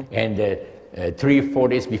 And 3 or 4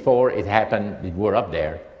 days before it happened, we were up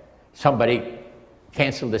there, somebody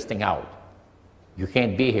canceled this thing out. You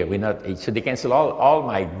can't be here. So they canceled all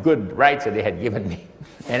my good rights that they had given me.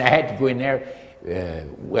 And I had to go in there,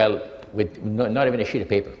 with not even a sheet of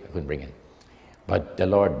paper I couldn't bring in. But the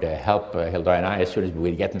Lord helped Hilda and I. As soon as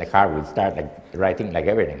we get in the car, we'd start writing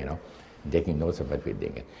everything, taking notes of what we're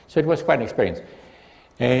doing. So it was quite an experience.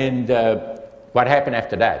 And what happened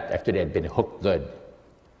after that, after they had been hooked good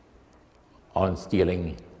on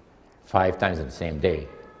stealing 5 times in the same day,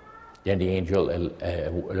 then the angel a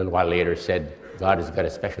little while later said, God has got a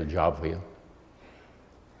special job for you.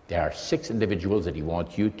 There are 6 individuals that he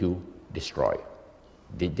wants you to destroy.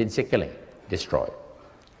 They didn't say killing, destroy.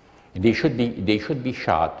 And they should be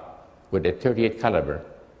shot with a .38 caliber,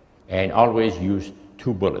 and always use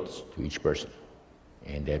 2 bullets to each person.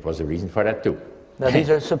 And there was a reason for that too. Now these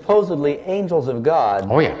are supposedly angels of God.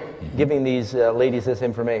 Oh yeah. Giving these ladies this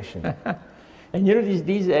information. And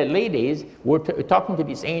these ladies were talking to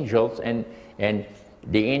these angels, and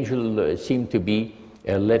the angel seemed to be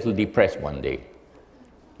a little depressed one day.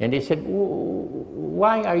 And they said,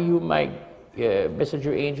 why are you, my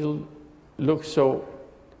messenger angel, look so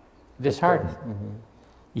disheartened?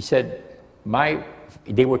 He said,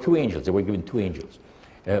 they were two angels, they were given two angels.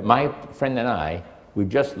 My friend and I, we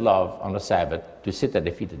just love on the Sabbath to sit at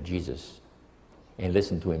the feet of Jesus and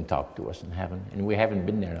listen to him talk to us in heaven. And we haven't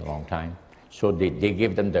been there in a long time. So they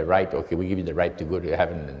give them the right, okay, we give you the right to go to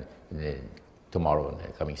heaven tomorrow, on the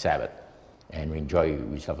coming Sabbath. And we enjoy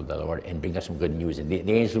yourself with the Lord and bring us some good news. And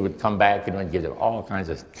the angel would come back, you know, and give them all kinds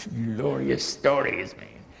of glorious stories, man.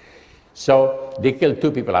 So they killed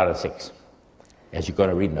 2 people out of 6, as you're going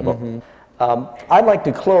to read in the book. I'd like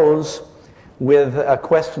to close with a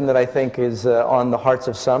question that I think is on the hearts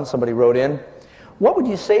of some. Somebody wrote in. What would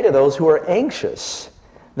you say to those who are anxious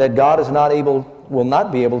that God will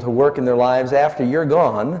not be able to work in their lives after you're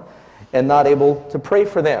gone and not able to pray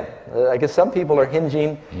for them? I guess some people are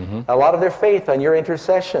hinging a lot of their faith on your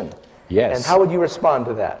intercession. Yes. And how would you respond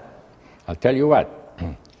to that? I'll tell you what.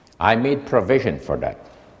 I made provision for that.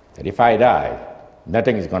 That if I die,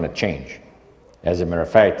 nothing is going to change. As a matter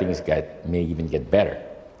of fact, things may even get better.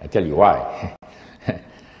 I'll tell you why.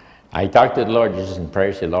 I talked to the Lord Jesus in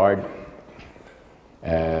prayer, said, Lord,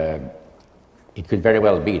 it could very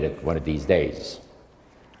well be that one of these days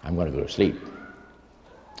I'm going to go to sleep.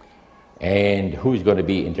 And who's going to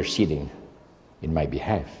be interceding in my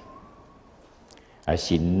behalf? I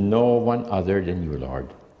see no one other than you,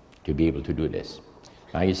 Lord, to be able to do this.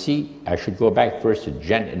 Now you see, I should go back first to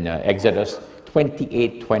Exodus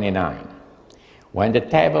 28:29. When the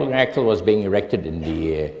tabernacle was being erected in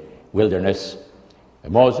the wilderness,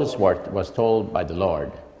 Moses was told by the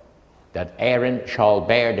Lord that Aaron shall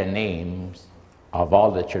bear the names of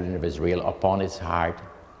all the children of Israel upon his heart,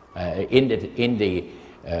 in the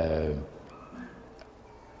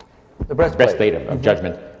breastplate of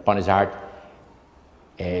judgment upon his heart,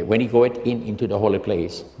 when he goeth into the holy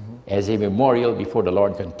place, as a memorial before the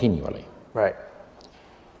Lord continually. Right.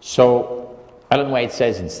 So Ellen White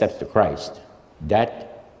says in Steps to Christ,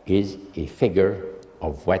 that is a figure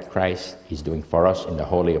of what Christ is doing for us in the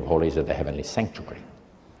Holy of Holies of the heavenly sanctuary.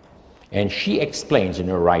 And she explains in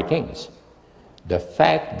her writings the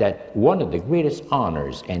fact that one of the greatest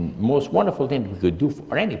honors and most wonderful things we could do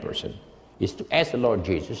for any person is to ask the Lord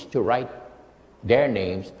Jesus to write their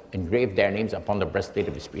names, engrave their names upon the breastplate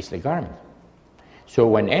of his priestly garment. So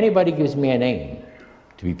when anybody gives me a name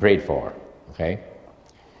to be prayed for, okay,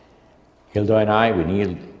 Hilda and I, we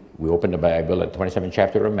kneel, we open the Bible at 27th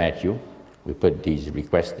chapter of Matthew, we put these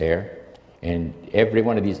requests there, and every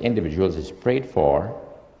one of these individuals is prayed for,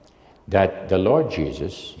 that the Lord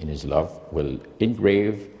Jesus, in his love, will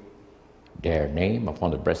engrave their name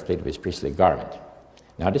upon the breastplate of his priestly garment.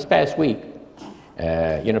 Now, this past week,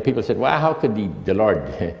 people said, well, how could the Lord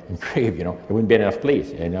engrave, there wouldn't be enough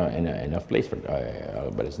place, enough place for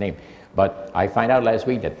but his name. But I find out last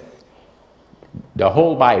week that the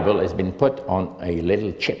whole Bible has been put on a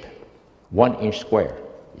little chip, 1 inch square.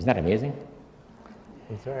 Isn't that amazing?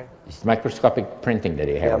 That's right. It's microscopic printing that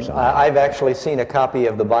they have or something. I've actually seen a copy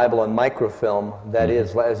of the Bible on microfilm that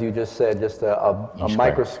is, as you just said, just a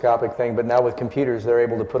microscopic thing. But now with computers, they're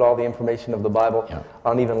able to put all the information of the Bible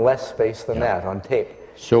on even less space than that, on tape.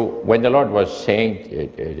 So when the Lord was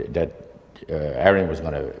saying that Aaron was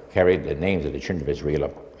going to carry the names of the children of Israel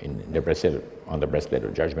up in the breastplate, on the breastplate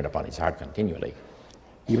of judgment upon his heart continually,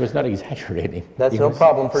 he was not exaggerating. That's no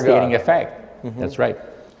problem for God. Stating a fact. That's right.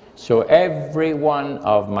 So every one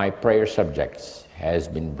of my prayer subjects has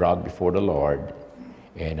been brought before the Lord,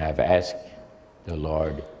 and I've asked the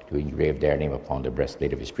Lord to engrave their name upon the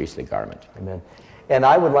breastplate of his priestly garment. Amen. And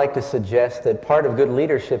I would like to suggest that part of good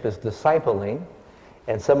leadership is discipling,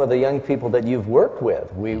 and some of the young people that you've worked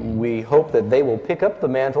with, we hope that they will pick up the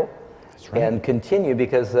mantle and continue,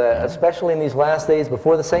 because especially in these last days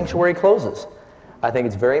before the sanctuary closes, I think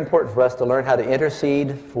it's very important for us to learn how to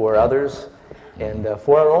intercede for others and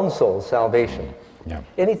for our own soul's salvation.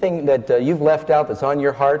 Anything that you've left out that's on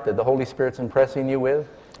your heart that the Holy Spirit's impressing you with?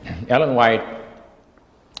 Ellen White,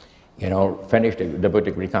 finished the book,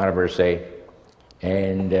 The Great Controversy,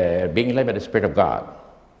 and being led by the Spirit of God,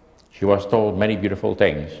 she was told many beautiful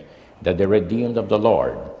things that the redeemed of the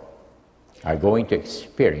Lord are going to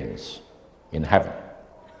experience in heaven.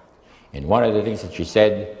 And one of the things that she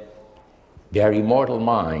said, their immortal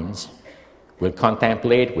minds will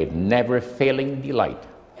contemplate with never-failing delight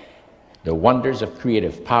the wonders of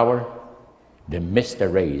creative power, the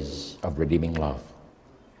mysteries of redeeming love.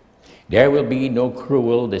 There will be no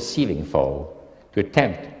cruel, deceiving foe to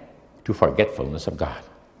tempt to forgetfulness of God.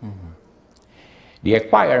 The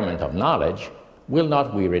acquirement of knowledge will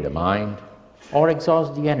not weary the mind or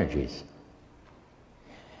exhaust the energies.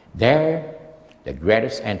 There the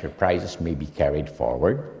greatest enterprises may be carried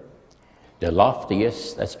forward, the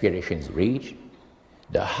loftiest aspirations reached,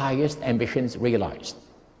 the highest ambitions realized.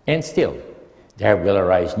 And still, there will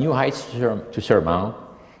arise new heights to surmount,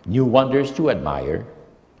 new wonders to admire,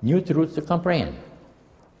 new truths to comprehend,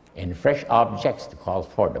 and fresh objects to call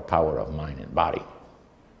forth the power of mind and body.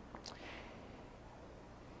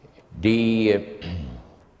 The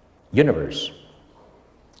universe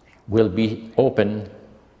will be open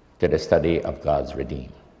to the study of God's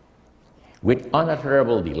redeemed. With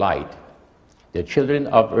unutterable delight, the children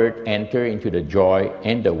of earth enter into the joy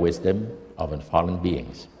and the wisdom of unfallen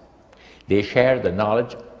beings. They share the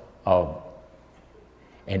knowledge of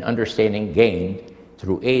and understanding gained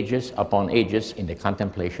through ages upon ages in the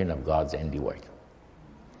contemplation of God's handiwork.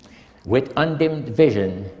 With undimmed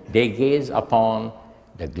vision, they gaze upon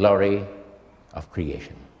the glory of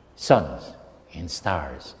creation. Suns and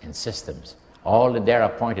stars and systems, all in their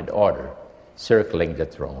appointed order, circling the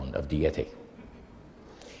throne of deity.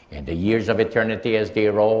 And the years of eternity as they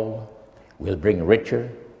roll will bring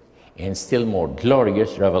richer and still more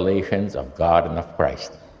glorious revelations of God and of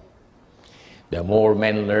Christ. The more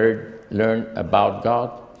men learn about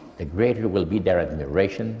God, the greater will be their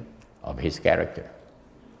admiration of his character.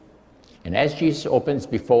 And as Jesus opens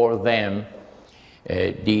before them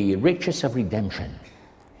the riches of redemption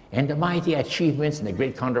and the mighty achievements in the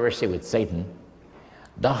great controversy with Satan,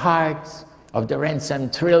 the hearts of the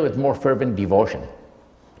ransomed thrill with more fervent devotion,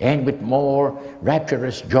 and with more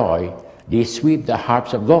rapturous joy, they sweep the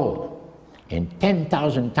harps of gold, and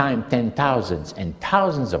 10,000 times 10,000s and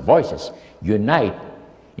thousands of voices unite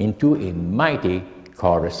into a mighty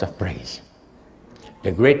chorus of praise.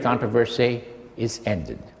 The great controversy is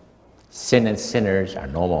ended. Sin and sinners are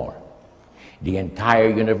no more. The entire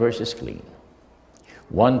universe is clean.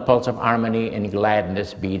 One pulse of harmony and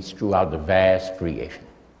gladness beats throughout the vast creation.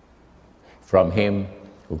 From him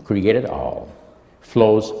who created all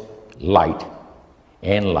flows light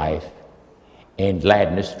and life and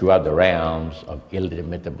gladness throughout the realms of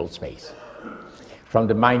illimitable space. From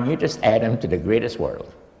the minutest atom to the greatest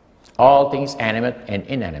world, all things animate and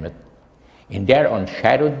inanimate, in their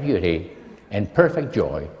unshadowed beauty and perfect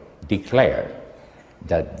joy, declare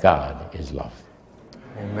that God is love.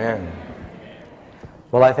 Amen.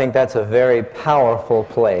 Well, I think that's a very powerful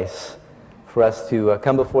place for us to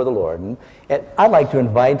come before the Lord. And I'd like to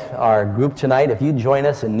invite our group tonight, if you join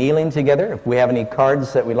us in kneeling together, if we have any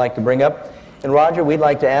cards that we'd like to bring up. And Roger, we'd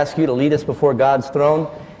like to ask you to lead us before God's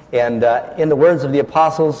throne and, in the words of the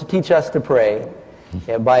apostles, teach us to pray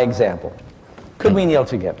by example. Could we kneel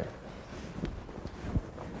together?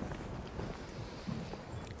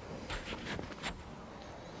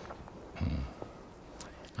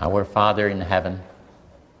 Our Father in heaven,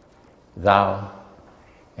 thou,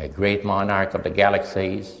 a great monarch of the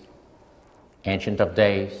galaxies, ancient of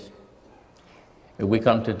days, we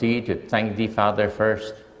come to thee to thank thee, Father,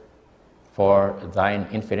 first for thine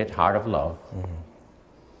infinite heart of love,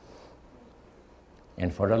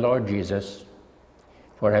 and for the Lord Jesus,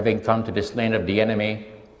 for having come to this land of the enemy,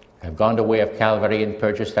 have gone the way of Calvary and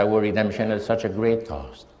purchased our redemption at such a great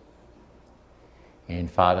cost. And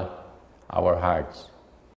Father, our hearts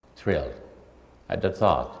thrilled at the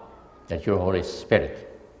thought that your Holy Spirit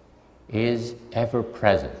is ever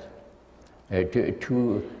present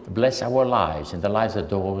to bless our lives and the lives of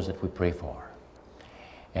those that we pray for.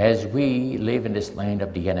 As we live in this land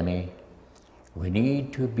of the enemy, we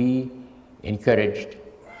need to be encouraged,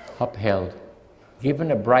 upheld,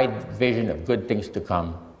 given a bright vision of good things to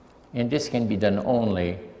come, and this can be done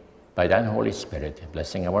only by thine Holy Spirit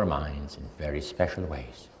blessing our minds in very special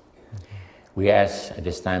ways. We ask at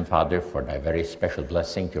this time, Father, for thy very special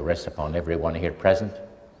blessing to rest upon everyone here present.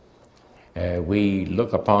 We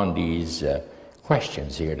look upon these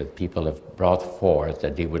questions here that people have brought forth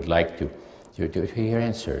that they would like to hear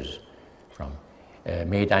answers from.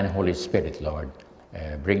 May thine Holy Spirit, Lord,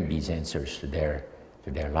 bring these answers to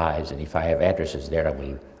their lives. And if I have addresses there, I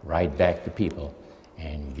will write back to people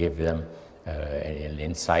and give them an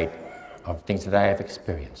insight of things that I have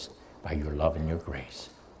experienced by your love and your grace.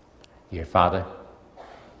 Dear Father,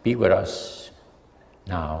 be with us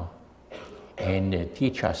now and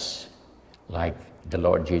teach us like the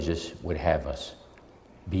Lord Jesus would have us.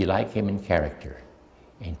 Be like him in character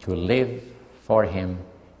and to live for him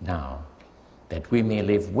now, that we may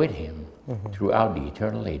live with him throughout the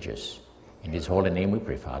eternal ages. In his holy name we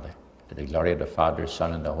pray, Father, to the glory of the Father,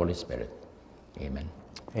 Son, and the Holy Spirit. Amen.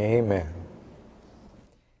 Amen.